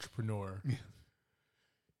is an entrepreneur.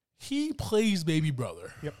 He plays baby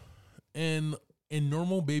brother. Yep. And in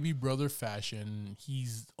normal baby brother fashion,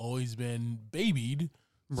 he's always been babied,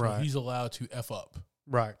 so he's allowed to F up.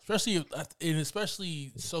 Right.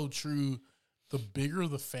 Especially so true, the bigger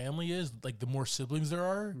the family is, like the more siblings there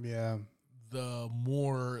are, the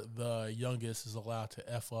more the youngest is allowed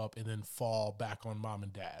to F up and then fall back on mom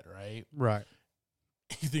and dad, right? Right.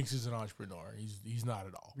 He thinks he's an entrepreneur. He's not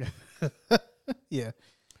at all. Yeah.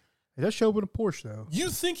 It does show up in a Porsche, though. You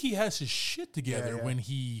think he has his shit together when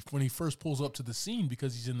he first pulls up to the scene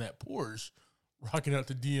because he's in that Porsche, rocking out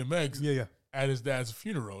to DMX at his dad's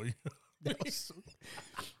funeral.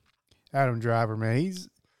 Adam Driver, man,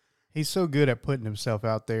 he's so good at putting himself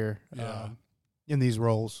out there in these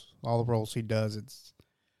roles. All the roles he does,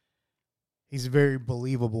 he's very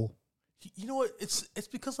believable. You know what? It's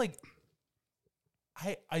because like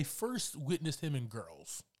I first witnessed him in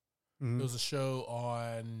Girls. Mm-hmm. There was a show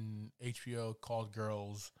on HBO called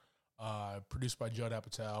Girls, produced by Judd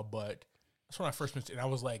Apatow, but that's when I first met him, and I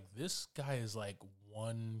was like, this guy is like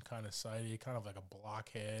one kind of sided, kind of like a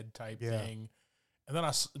blockhead type thing. And then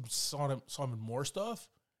I saw him in more stuff,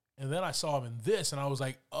 and then I saw him in this, and I was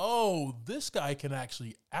like, oh, this guy can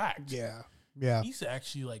actually act. Yeah. Yeah. He's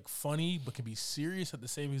actually like funny, but can be serious at the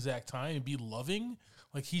same exact time and be loving.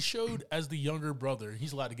 Like he showed as the younger brother,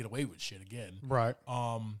 he's allowed to get away with shit again. Right.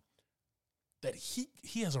 That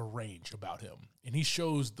he has a range about him, and he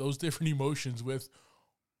shows those different emotions with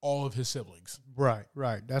all of his siblings. Right,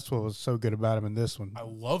 right. That's what was so good about him in this one. I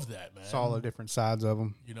love that, man. Saw all the different sides of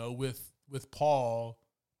him. You know, with Paul,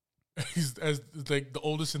 he's as like the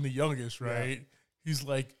oldest and the youngest, right? Yeah. He's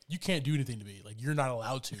like, you can't do anything to me. Like, you're not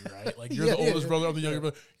allowed to, right? Like, you're the oldest brother, I'm the younger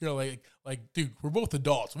brother. You know, like, dude, we're both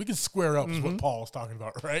adults. We can square up is what Paul's talking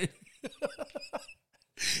about, right?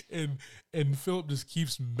 And Philip just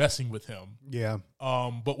keeps messing with him. Yeah.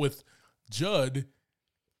 But with Judd,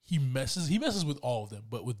 he messes with all of them.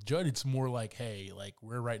 But with Judd, it's more like, hey, like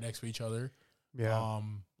we're right next to each other. Yeah.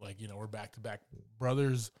 Like, you know, we're back to back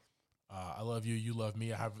brothers. I love you, you love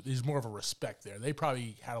me. There's more of a respect there. They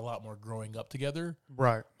probably had a lot more growing up together.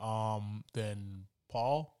 Right. Than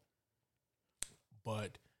Paul.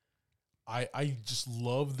 But I just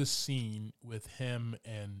love the scene with him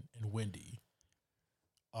and Wendy.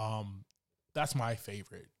 That's my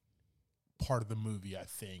favorite part of the movie, I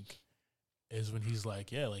think, is when he's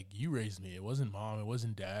like, yeah, like you raised me. It wasn't mom, it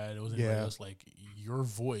wasn't dad, it wasn't anybody else. Like your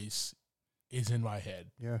voice is in my head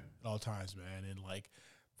at all times, man. And like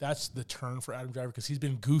that's the turn for Adam Driver because he's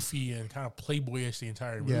been goofy and kind of playboyish the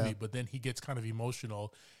entire movie, but then he gets kind of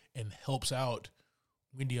emotional and helps out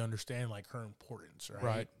Wendy understand like her importance,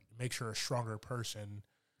 right? Makes her a stronger person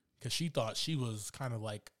because she thought she was kind of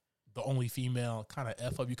like the only female kind of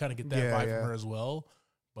F up. You kind of get that vibe from her as well,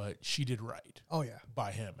 but she did right. Oh yeah,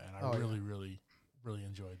 by him, man. I really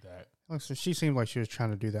enjoyed that. So she seemed like she was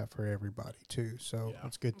trying to do that for everybody too. So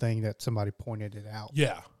it's a good thing that somebody pointed it out.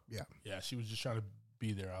 Yeah. She was just trying to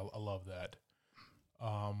be there. I love that.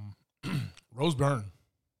 Rose Byrne,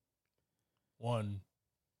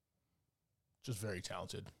 just very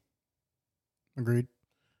talented. Agreed.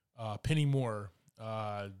 Penny Moore,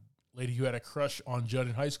 lady who had a crush on Judd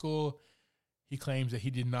in high school. He claims that he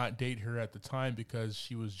did not date her at the time because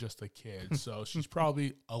she was just a kid. So she's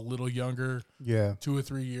probably a little younger. Yeah. 2 or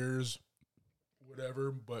 3 years,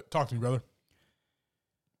 whatever. But talk to me, brother.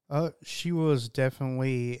 She was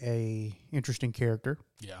definitely a interesting character.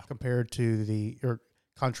 Yeah. Compared to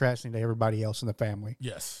contrasting to everybody else in the family.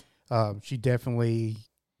 Yes. She definitely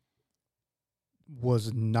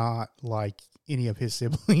was not like any of his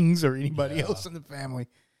siblings or anybody else in the family.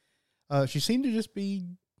 She seemed to just be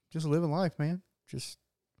living life, man. Just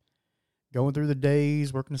going through the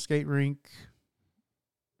days, working the skate rink,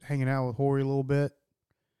 hanging out with Hori a little bit.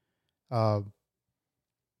 But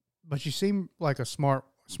she seemed like a smart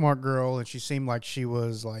girl, and she seemed like she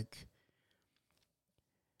was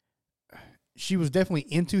definitely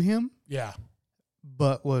into him. Yeah.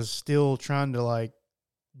 But was still trying to like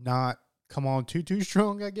not come on too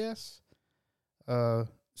strong, I guess. So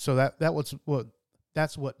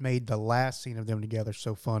that's what made the last scene of them together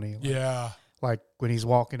so funny. Like, yeah. Like when he's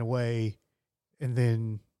walking away and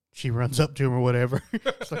then she runs up to him or whatever.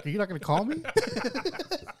 It's like, are you not going to call me?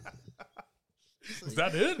 Is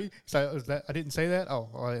that it? So I didn't say that? Oh,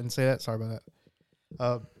 I didn't say that. Sorry about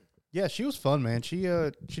that. Yeah, she was fun, man. She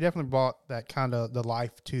definitely brought that kind of the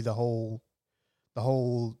life to the whole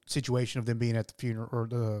situation of them being at the funeral or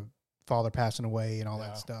the father passing away and all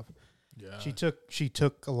that stuff. Yeah. She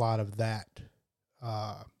took a lot of that,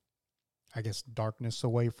 I guess, darkness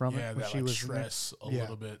away from it. Yeah, that she was stress a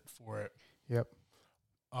little bit for it. Yep.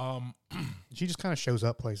 She just kind of shows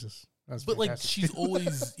up places. But fantastic. Like she's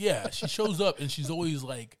always, she shows up and she's always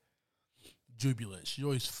like jubilant. She's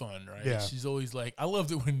always fun, right? Yeah. She's always like, I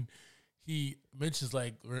loved it when he mentions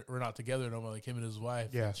like we're not together no more, like him and his wife.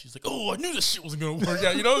 Yeah. And she's like, oh, I knew this shit wasn't gonna work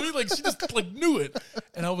out. You know what I mean? Like she just like knew it.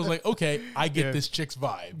 And I was like, okay, I get this chick's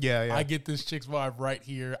vibe. Yeah. I get this chick's vibe right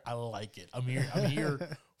here. I like it. I'm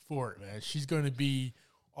here for it, man. She's gonna be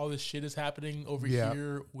all this shit is happening over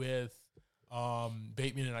here with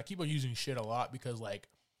Bateman, and I keep on using shit a lot because like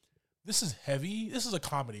this is heavy. This is a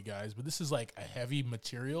comedy, guys, but this is like a heavy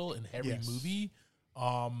material and heavy movie.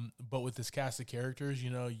 But with this cast of characters, you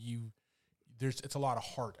know, it's a lot of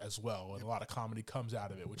heart as well, and a lot of comedy comes out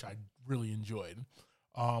of it, which I really enjoyed.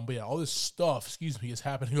 But yeah, all this stuff, is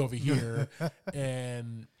happening over here,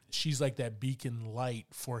 and she's like that beacon light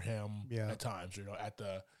for him at times. You know, at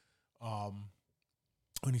the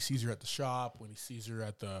when he sees her at the shop, when he sees her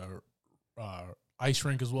at the ice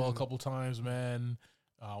rink as well a couple times, man.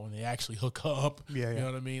 When they actually hook up, you know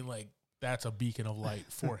what I mean? Like, that's a beacon of light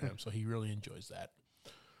for him, so he really enjoys that.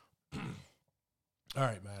 All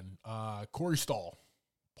right, man. Corey Stoll,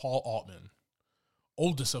 Paul Altman,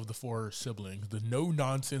 oldest of the 4 siblings, the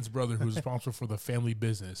no-nonsense brother who's responsible for the family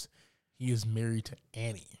business. He is married to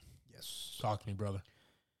Annie. Yes. Talk to me, brother.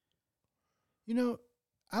 You know,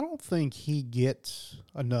 I don't think he gets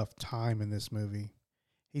enough time in this movie.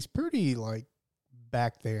 He's pretty, like,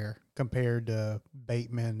 back there compared to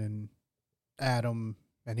Bateman and Adam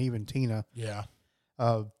and even Tina. Yeah.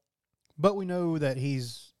 But we know that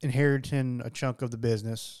he's inheriting a chunk of the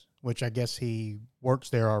business, which I guess he works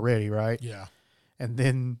there already, right? Yeah. And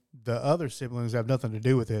then the other siblings have nothing to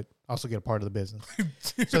do with it, also get a part of the business.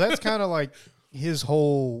 So that's kind of like his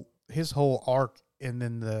whole arc, and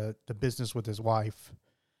then the business with his wife.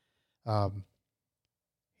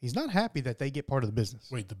 He's not happy that they get part of the business.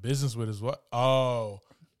 Wait, the business with his what? Oh,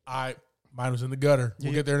 mine was in the gutter.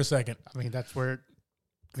 We'll get there in a second. I mean, that's where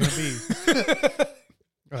it's going to be.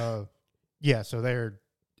 So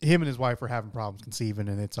him and his wife are having problems conceiving,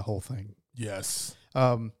 and it's a whole thing. Yes.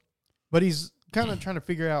 But he's kind of trying to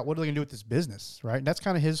figure out what are they going to do with this business, right? And that's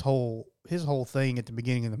kind of his whole thing at the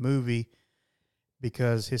beginning of the movie,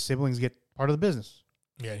 because his siblings get part of the business.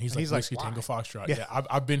 Yeah, and he's like Whiskey Tango Foxtrot. Yeah,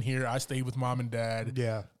 I've been here. I stayed with mom and dad.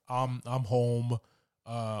 Yeah, I'm home.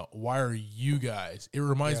 Why are you guys? It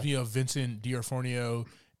reminds me of Vincent D'Onofrio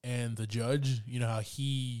and The Judge. You know how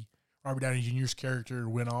Robert Downey Jr.'s character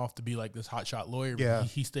went off to be like this hotshot lawyer. Yeah,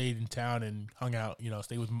 he stayed in town and hung out. You know,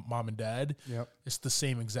 stayed with mom and dad. Yep, it's the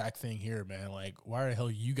same exact thing here, man. Like, why the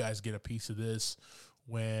hell you guys get a piece of this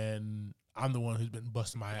when I'm the one who's been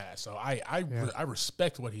busting my ass? So I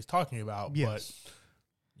respect what he's talking about, but.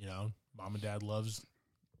 You know, mom and dad loves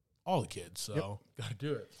all the kids, so gotta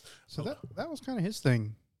do it. So that was kind of his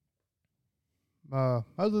thing. Other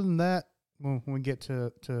than that, when we get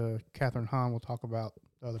to Catherine Hahn, we'll talk about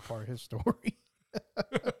the other part of his story.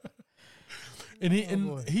 And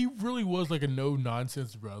he really was like a no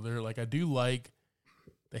nonsense brother. Like, I do like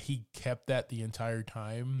that he kept that the entire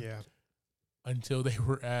time. Yeah. Until they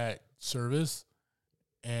were at service.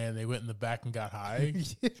 And they went in the back and got high,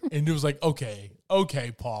 and it was like, okay,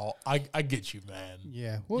 Paul, I get you, man.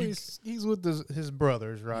 Yeah, well, he's with his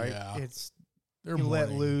brothers, right? Yeah, they're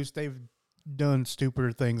let loose. They've done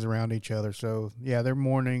stupider things around each other, so yeah, they're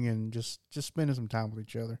mourning and just spending some time with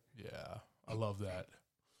each other. Yeah, I love that.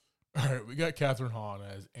 All right, we got Catherine Hahn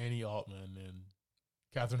as Annie Altman, and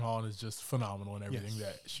Catherine Hahn is just phenomenal in everything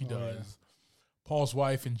that she does. Yeah. Paul's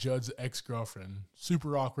wife and Judd's ex-girlfriend.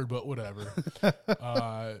 Super awkward, but whatever.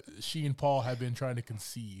 She and Paul have been trying to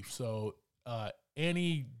conceive. So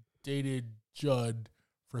Annie dated Judd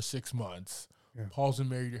for 6 months. Yeah. Paul's been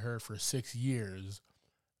married to her for 6 years.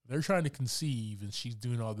 They're trying to conceive, and she's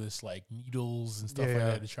doing all this like needles and stuff like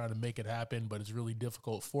that to try to make it happen, but it's really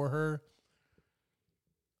difficult for her.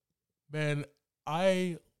 Man,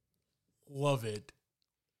 I love it.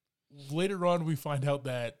 Later on, we find out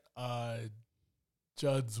that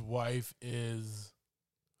Judd's wife who's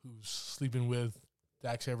sleeping with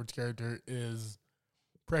Dax Shepard's character, is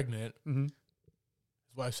pregnant. Mm-hmm.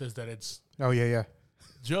 His wife says that it's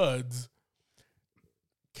Judd's.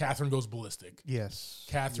 Catherine goes ballistic. Yes.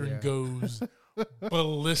 Catherine goes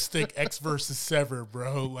ballistic. X versus Sever,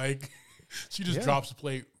 bro. Like, she just drops the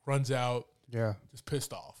plate, runs out. Yeah. Just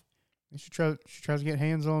pissed off. And she tries to get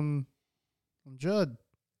hands on Judd.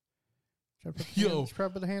 Try to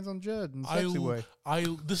put the hands on Judd in a sexy way.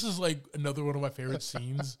 This is like another one of my favorite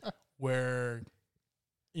scenes where,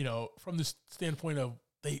 you know, from this standpoint of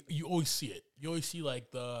you always see it. You always see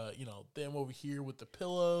like them over here with the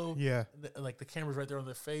pillow. Yeah. And like the camera's right there on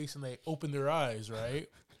their face and they open their eyes, right?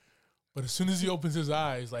 But as soon as he opens his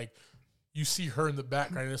eyes, like you see her in the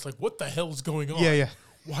background and it's like, what the hell is going on? Yeah.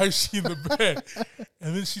 Why is she in the bed?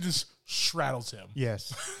 And then she just straddles him.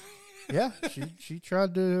 Yes. Yeah. She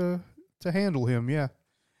tried to handle him, yeah.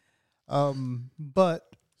 But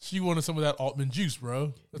she wanted some of that Altman juice,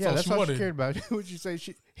 bro. That's all she cared about. Would you say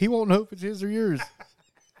he won't know if it's his or yours?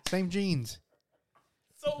 Same jeans.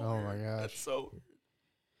 Oh my gosh. That's so.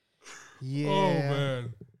 Yeah. Oh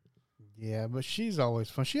man. Yeah, but she's always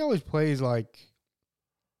fun. She always plays like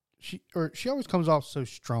she always comes off so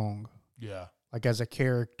strong. Yeah. Like as a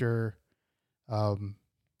character,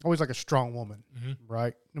 always like a strong woman,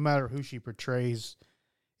 right? No matter who she portrays.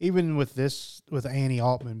 Even with Annie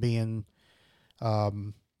Altman being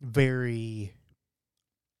very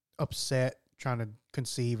upset, trying to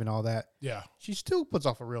conceive and all that. Yeah. She still puts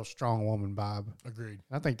off a real strong woman vibe. Agreed.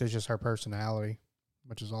 I think that's just her personality,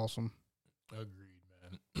 which is awesome. Agreed,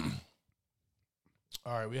 man.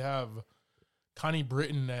 All right, we have Connie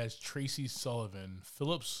Britton as Tracy Sullivan,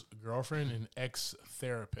 Philip's girlfriend and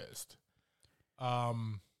ex-therapist.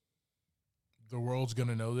 The world's going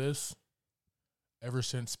to know this. Ever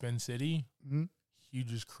since Spin City,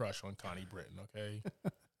 hugest crush on Connie Britton, okay?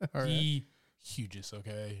 Hugest,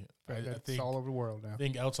 okay? I think it's all over the world now. I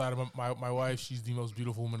think outside of my wife, she's the most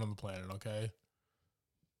beautiful woman on the planet, okay?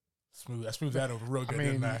 I smoothed that over real good,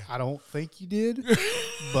 didn't I? I don't think you did,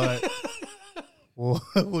 but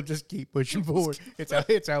we'll just keep pushing forward. It's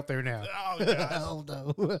out there now. Oh, gosh. Oh,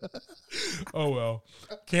 no. Oh, well.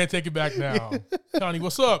 Can't take it back now. Connie,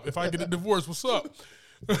 what's up? If I get a divorce, what's up?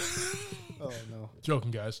 Oh, no. Joking,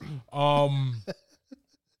 guys.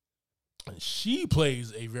 She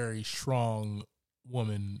plays a very strong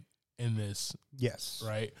woman in this. Yes.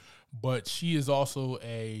 Right? But she is also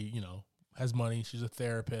has money. She's a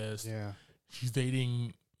therapist. Yeah. She's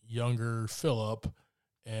dating younger Philip,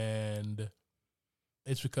 and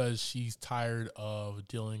it's because she's tired of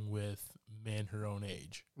dealing with men her own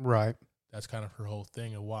age. Right. That's kind of her whole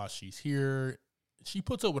thing. And while she's here, she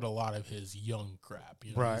puts up with a lot of his young crap.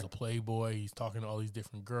 You know, right. He's a playboy. He's talking to all these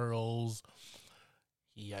different girls.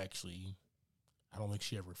 He actually, I don't think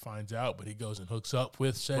she ever finds out, but he goes and hooks up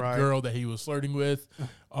with said girl that he was flirting with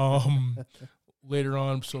later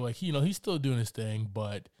on. So, like, he's still doing his thing,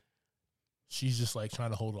 but she's just, like,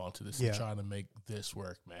 trying to hold on to this and trying to make this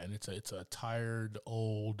work, man. It's a tired,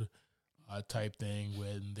 old type thing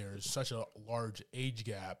when there's such a large age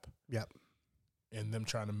gap. Yep. And them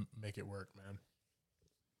trying to make it work, man.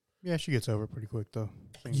 Yeah, she gets over it pretty quick, though.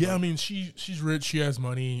 I mean, she's rich. She has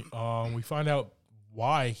money. We find out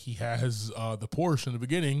why he has the Porsche in the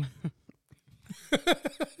beginning.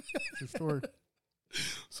 True story.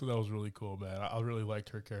 So that was really cool, man. I really liked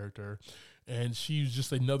her character. And she was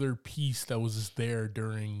just another piece that was just there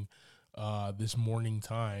during this morning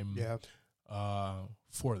time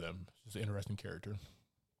for them. Just an interesting character.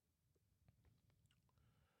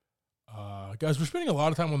 Guys, we're spending a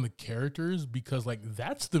lot of time on the characters because, like,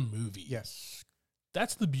 that's the movie. Yes.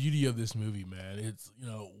 That's the beauty of this movie, man. It's,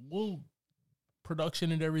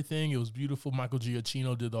 production and everything. It was beautiful. Michael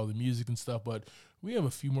Giacchino did all the music and stuff, but we have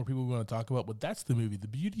a few more people we want to talk about, but that's the movie. The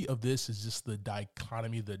beauty of this is just the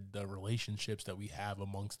dichotomy, the relationships that we have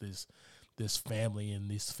amongst this family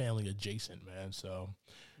and this family adjacent, man. So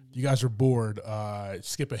if you guys are bored,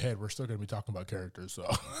 skip ahead. We're still going to be talking about characters,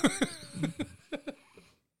 so...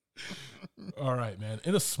 All right, man.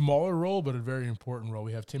 In a smaller role, but a very important role,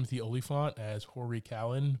 we have Timothy Olyphant as Horry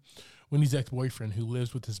Callan, Wendy's ex-boyfriend who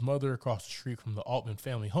lives with his mother across the street from the Altman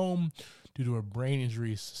family home due to a brain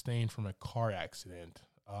injury sustained from a car accident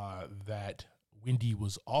that Wendy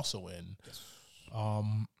was also in. Yes.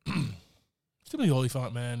 Timothy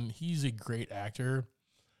Olyphant, man, he's a great actor.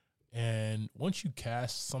 And once you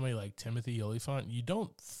cast somebody like Timothy Olyphant, you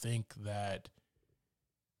don't think that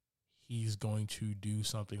he's going to do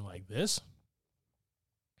something like this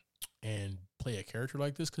and play a character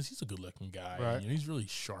like this, because he's a good-looking guy. Right. He's really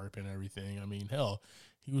sharp and everything. I mean, hell,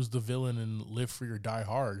 he was the villain in Live Free or Die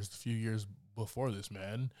Hard a few years before this,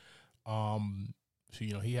 man. So,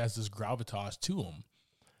 he has this gravitas to him.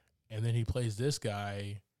 And then he plays this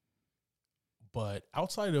guy. But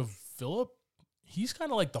outside of Philip, he's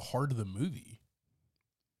kind of like the heart of the movie.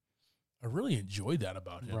 I really enjoyed that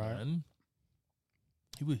about him, Right. man.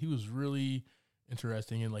 He was really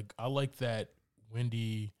interesting. And, like, I like that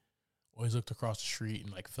Wendy always looked across the street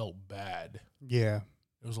and, like, felt bad. Yeah.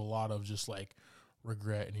 There was a lot of just, like,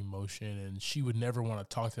 regret and emotion. And she would never want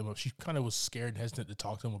to talk to him. She kind of was scared and hesitant to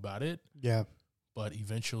talk to him about it. Yeah. But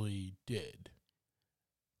eventually did.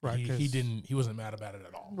 Right. He wasn't mad about it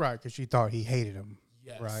at all. Right, because she thought he hated him.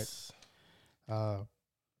 Yes. Right.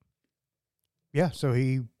 Yeah, so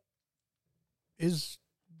he is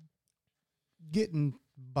getting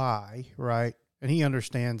by, right? And he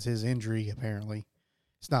understands his injury, apparently.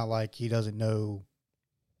 It's not like he doesn't know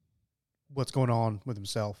what's going on with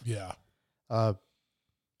himself. Yeah.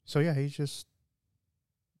 So, yeah, he's just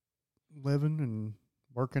living and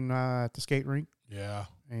working at the skate rink. Yeah.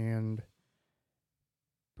 And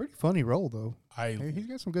pretty funny role, though. He's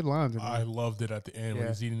got some good lines in I there. loved it at the end when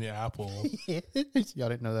he's eating the apple. Y'all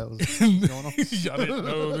didn't know that was going on? Y'all didn't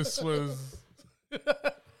know this was...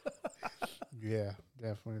 Yeah,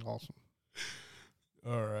 definitely awesome.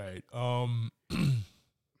 All right.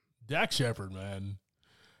 Dax Shepard, man.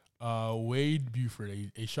 Wade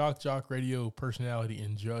Buford, a shock jock radio personality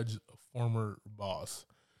and Judge's former boss.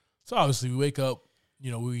 So obviously we wake up,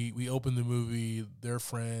 we open the movie, they're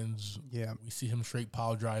friends. Yeah. We see him straight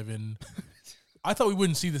pile driving. I thought we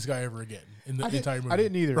wouldn't see this guy ever again in the entire movie. I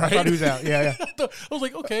didn't either. Right? I thought he was out. Yeah, yeah. I was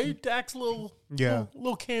like, okay, Dax little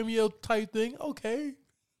cameo type thing. Okay.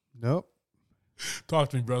 Nope. Talk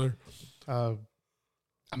to me, brother. I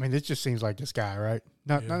mean, this just seems like this guy, right?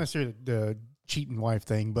 Not necessarily the cheating wife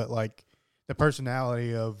thing, but like the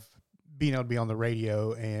personality of being able to be on the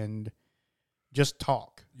radio and just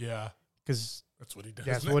talk. Yeah. Because that's what he does.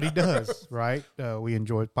 That's what he does, right? We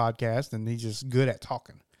enjoy podcasts, and he's just good at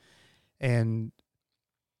talking. And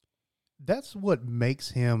that's what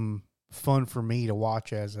makes him fun for me to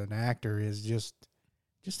watch as an actor is just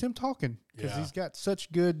him talking. Because he's got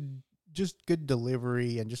such good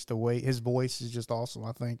delivery, and just the way his voice is just awesome,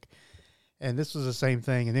 I think. And this was the same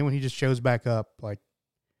thing. And then when he just shows back up, like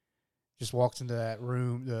just walks into that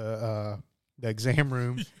room, the exam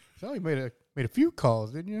room. So he made a few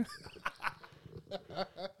calls, didn't you?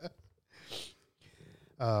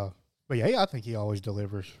 But yeah, I think he always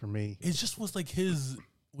delivers for me. It just was like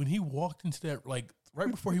when he walked into that, like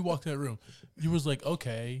right before he walked in that room, he was like,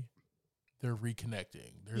 okay, they're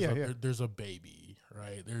reconnecting. There's a baby,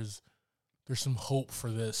 right? There's some hope for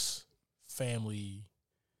this family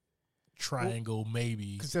triangle,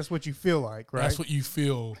 maybe. Because that's what you feel like, right? That's what you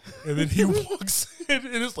feel. And then he walks in,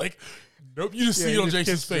 and it's like, nope, you just see it on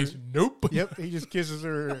Jason's face. Nope. Yep, he just kisses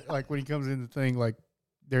her, like when he comes in the thing, like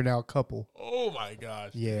they're now a couple. Oh, my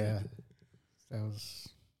gosh. Yeah. That was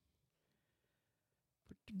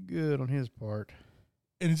pretty good on his part.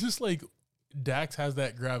 And it's just like Dax has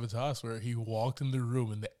that gravitas where he walked in the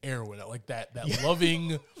room and the air went out, like that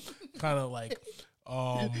loving kind of like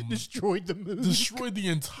destroyed the mood. Destroyed the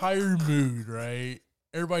entire mood, right?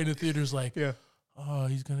 Everybody in the theater's like, yeah. Oh,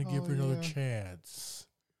 he's gonna give her another chance.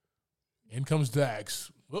 In comes Dax.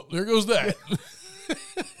 Well, there goes that.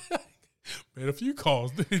 Made a few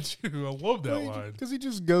calls, didn't you? I love that line. Because he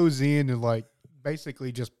just goes in and like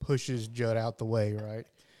basically just pushes Judd out the way, right?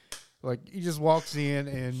 Like he just walks in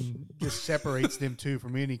and just separates them two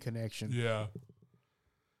from any connection. Yeah.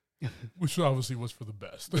 Which obviously was for the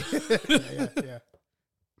best. Yeah.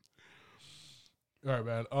 All right,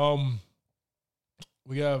 man.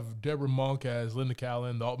 We have Deborah Monk as Linda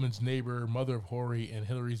Callan, the Altman's neighbor, mother of Horry, and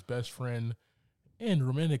Hillary's best friend and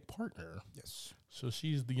romantic partner. Yes. So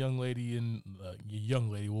she's the young lady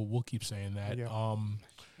we'll keep saying that. Yeah.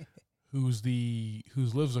 Who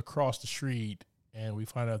lives across the street, and we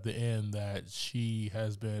find out at the end that she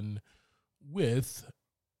has been with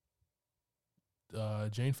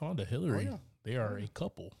Jane Fonda, Hillary. Oh, yeah. They are a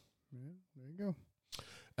couple. Yeah, there you go.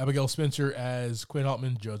 Abigail Spencer as Quinn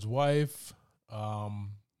Altman, Judd's wife,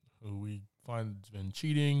 who we find has been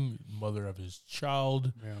cheating, mother of his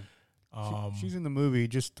child. Yeah. She's in the movie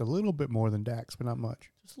just a little bit more than Dax, but not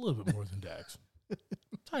much. Just a little bit more than Dax.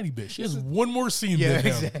 Tiny bit. She has one more scene than him.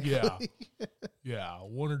 Exactly. Yeah,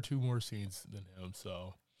 one or two more scenes than him.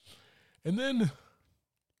 So, and then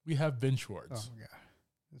we have Ben Schwartz. Oh, my God.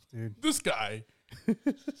 Dude. This guy.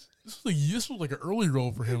 This was like an early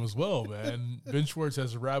role for him as well, man. Ben Schwartz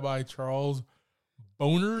as Rabbi Charles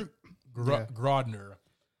Boner Grodner,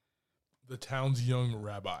 the town's young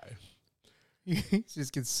rabbi. He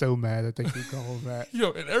just gets so mad that they keep calling him that.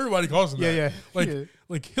 Yo, and everybody calls him that.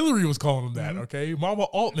 Like Hillary was calling him that, okay? Mama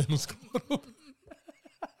Altman was calling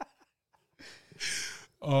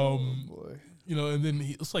him boy. You know, and then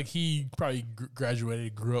it's like he probably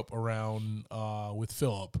graduated, grew up around with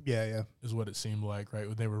Philip. Yeah. Is what it seemed like, right?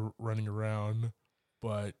 When they were running around.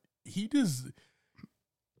 But he's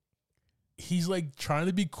like trying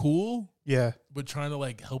to be cool. Yeah. But trying to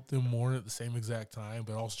like help them mourn at the same exact time,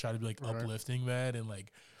 but also try to be like uplifting that. And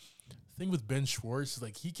like the thing with Ben Schwartz is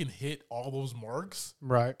like he can hit all those marks.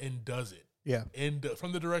 Right. And does it. Yeah. And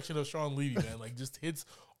from the direction of Sean Levy, man, like just hits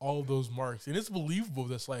all of those marks. And it's believable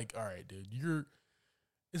that's like, all right, dude,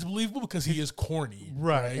 it's believable because he is corny.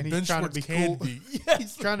 Right. And Ben he's trying Schwartz to be cool. Yes.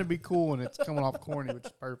 He's trying to be cool and it's coming off corny, which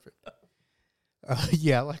is perfect.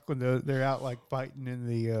 Yeah, like when they're out like fighting in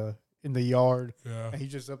the yard. Yeah. And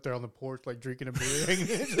he's just up there on the porch like drinking a beer, hanging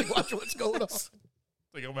in, just watching what's going on.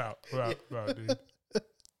 Like I'm out, dude.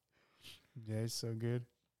 Yeah, it's so good.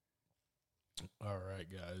 All right,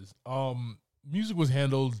 guys. Music was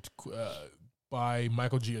handled by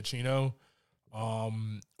Michael Giacchino,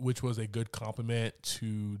 which was a good compliment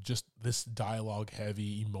to just this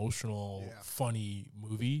dialogue-heavy, emotional, funny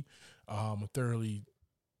movie. Thoroughly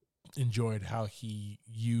enjoyed how he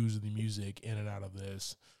used the music in and out of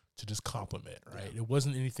this to just compliment, right? It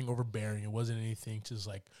wasn't anything overbearing. It wasn't anything just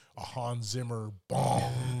like a Hans Zimmer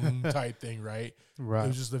bong type thing, right? Right. It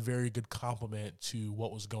was just a very good compliment to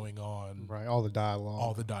what was going on. Right. All the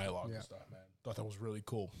dialogue. And stuff, man. Thought that was really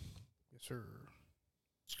cool. Yes, sir.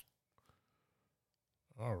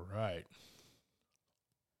 All right.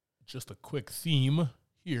 Just a quick theme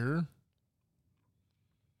here.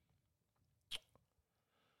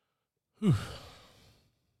 Whew.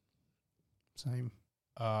 Same.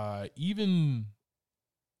 Even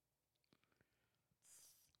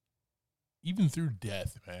through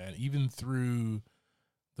death, man, even through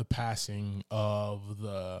the passing of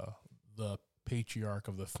the patriarch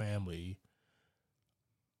of the family,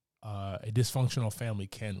 a dysfunctional family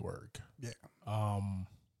can work. Yeah.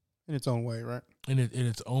 In its own way, right? In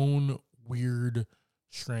its own weird,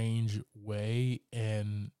 strange way,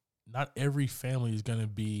 and not every family is going to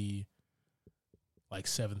be like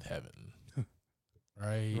Seventh Heaven.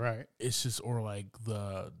 Right. Right. It's just, or like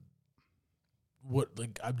I'm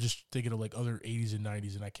just thinking of like other 80s and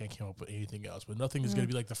 90s and I can't come up with anything else, but nothing is going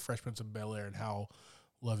to be like the Fresh Prince of Bel-Air and how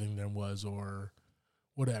loving them was or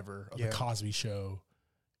whatever, or the Cosby Show.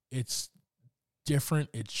 It's different.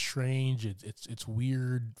 It's strange. It's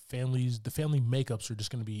weird. The family makeups are just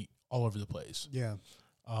going to be all over the place. Yeah.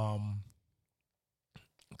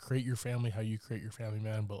 Create your family how you create your family,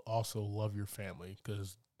 man, but also love your family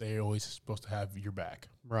because they're always supposed to have your back.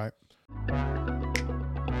 Right.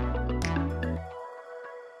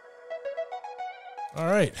 All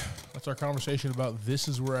right. That's our conversation about This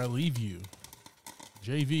Is Where I Leave You.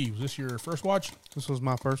 JV, was this your first watch? This was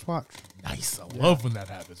my first watch. Nice. I love when that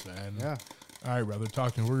happens, man. Yeah. All right, brother.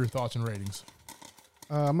 Talk to me. What are your thoughts and ratings?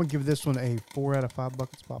 I'm going to give this one a 4 out of 5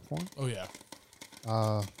 buckets popcorn. Oh, yeah.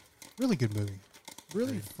 Really good movie.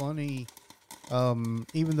 Really funny.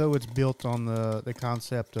 Even though it's built on the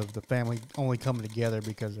concept of the family only coming together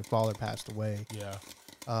because their father passed away. Yeah.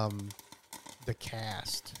 The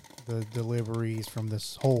cast, the deliveries from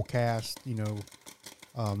this whole cast,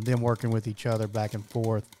 them working with each other back and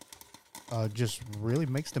forth, just really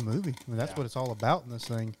makes the movie. I mean, that's what it's all about in this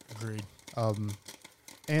thing. Agreed. And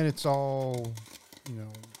it's all,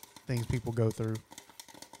 things people go through,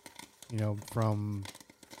 from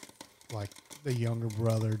like the younger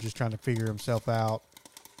brother just trying to figure himself out.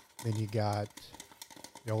 Then you got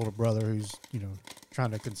the older brother who's,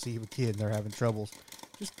 trying to conceive a kid and they're having troubles.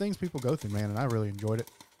 Just things people go through, man, and I really enjoyed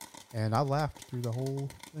it. And I laughed through the whole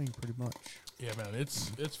thing pretty much. Yeah, man,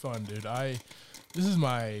 it's fun, dude. This is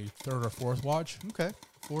my third or fourth watch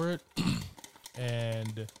for it.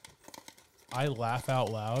 And I laugh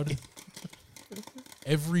out loud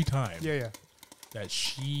every time that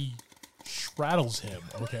she straddles him,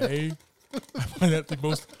 okay? I find that the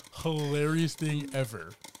most hilarious thing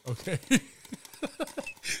ever, okay?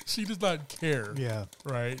 She does not care. Yeah.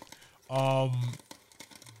 Right?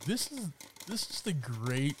 This is just a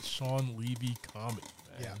great Sean Levy comedy,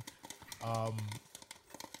 man. Yeah.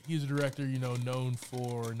 He's a director, known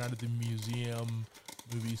for Night at the Museum,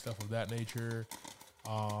 movies, stuff of that nature.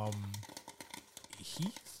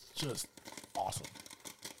 He's just awesome.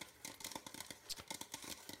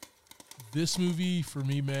 This movie, for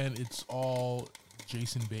me, man, it's all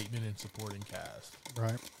Jason Bateman in supporting cast.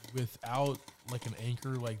 Right. Without like an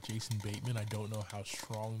anchor like Jason Bateman, I don't know how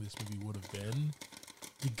strong this movie would have been.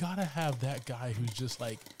 You gotta have that guy who's just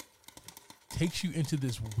like takes you into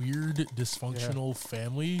this weird dysfunctional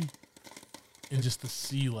family, and just to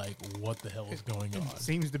see like what the hell is going on.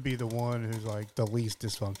 Seems to be the one who's like the least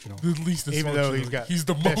dysfunctional. The least dysfunctional. Even though he's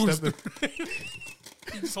the most.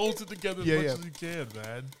 He just holds it together as much as he can,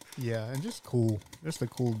 man. Yeah, and just cool. Just a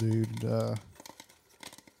cool dude. I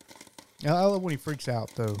love when he freaks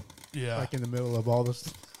out though. Yeah. Like in the middle of all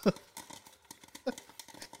this.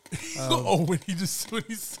 when he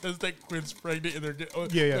says that Quinn's pregnant and they're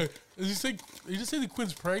does he say that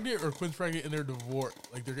Quinn's pregnant or Quinn's pregnant and they're divorced,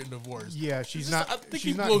 like they're getting divorced? Yeah, she's not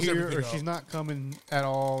here or she's not coming at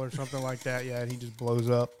all or something like that. Yeah, and he just blows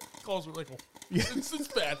up. Calls her like, it's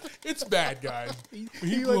bad. It's bad, guys.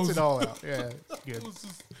 he lets it all out. Yeah, it's good.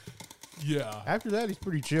 Yeah. After that, he's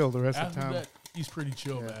pretty chill the rest of the time. After that, he's pretty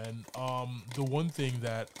chill, man. The one thing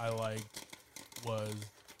that I liked was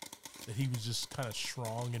that he was just kind of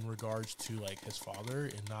strong in regards to like his father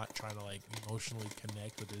and not trying to like emotionally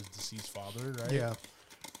connect with his deceased father, right? Yeah.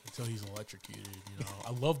 Until he's electrocuted, you know.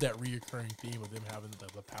 I love that reoccurring theme of him having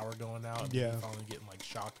the power going out and finally getting like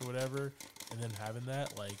shocked or whatever, and then having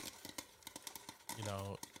that like, you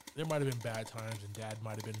know, there might have been bad times and dad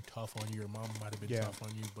might have been tough on you or mom might have been tough on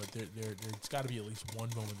you, but there's got to be at least one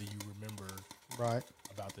moment that you remember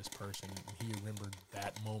about this person. And he remembered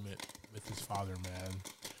that moment with his father, man.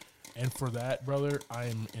 And for that, brother, I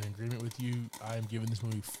am in agreement with you. I am giving this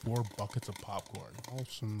movie 4 buckets of popcorn.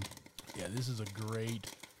 Awesome. Yeah, this is a great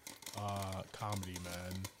comedy,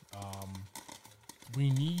 man.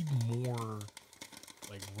 We need more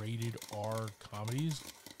like rated R comedies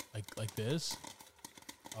like this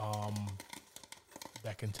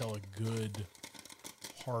that can tell a good,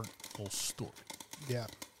 heartful story. Yeah.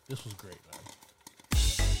 This was great, man.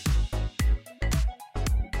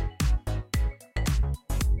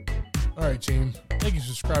 All right, James. Thank you for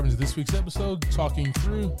subscribing to this week's episode, Talking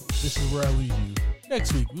Through. This is where I leave you.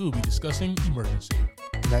 Next week, we will be discussing Emergency.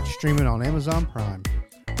 And that's streaming on Amazon Prime.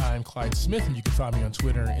 I'm Clyde Smith, and you can find me on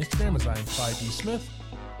Twitter and Instagram as I am Clyde D. Smith.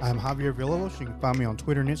 I'm Javier Villalobos. You can find me on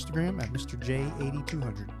Twitter and Instagram at Mr.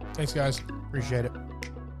 J8200. Thanks, guys. Appreciate it.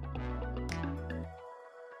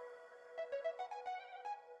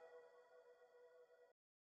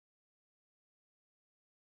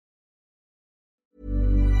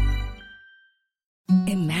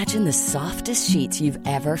 Imagine the softest sheets you've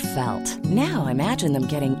ever felt. Now imagine them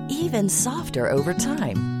getting even softer over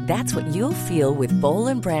time. That's what you'll feel with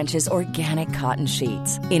Boll & Branch's organic cotton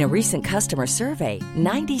sheets. In a recent customer survey,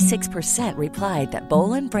 96% replied that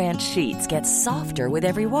Boll & Branch sheets get softer with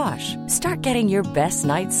every wash. Start getting your best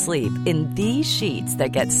night's sleep in these sheets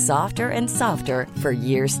that get softer and softer for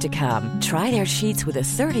years to come. Try their sheets with a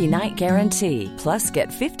 30-night guarantee. Plus, get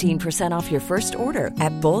 15% off your first order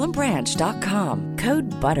at BollandBranch.com. Code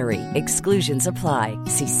BUTTERY. Exclusions apply.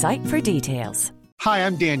 See site for details. Hi,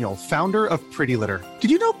 I'm Daniel, founder of Pretty Litter.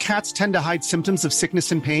 Did you know cats tend to hide symptoms of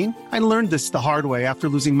sickness and pain? I learned this the hard way after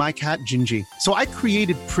losing my cat, Gingy. So I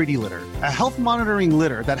created Pretty Litter, a health monitoring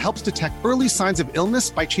litter that helps detect early signs of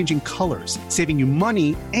illness by changing colors, saving you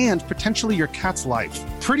money and potentially your cat's life.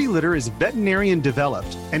 Pretty Litter is veterinarian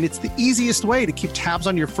developed, and it's the easiest way to keep tabs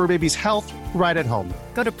on your fur baby's health right at home.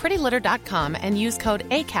 Go to prettylitter.com and use code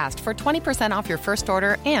ACAST for 20% off your first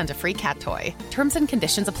order and a free cat toy. Terms and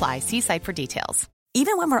conditions apply. See site for details.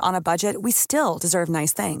 Even when we're on a budget, we still deserve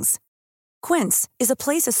nice things. Quince is a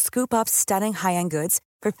place to scoop up stunning high-end goods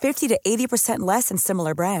for 50 to 80% less than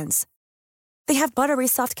similar brands. They have buttery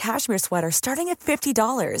soft cashmere sweaters starting at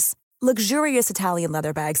 $50, luxurious Italian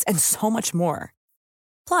leather bags, and so much more.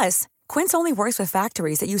 Plus, Quince only works with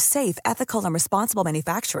factories that use safe, ethical, and responsible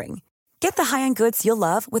manufacturing. Get the high-end goods you'll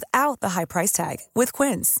love without the high price tag with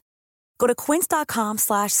Quince. Go to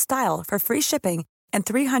quince.com/style for free shipping and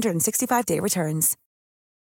 365-day returns.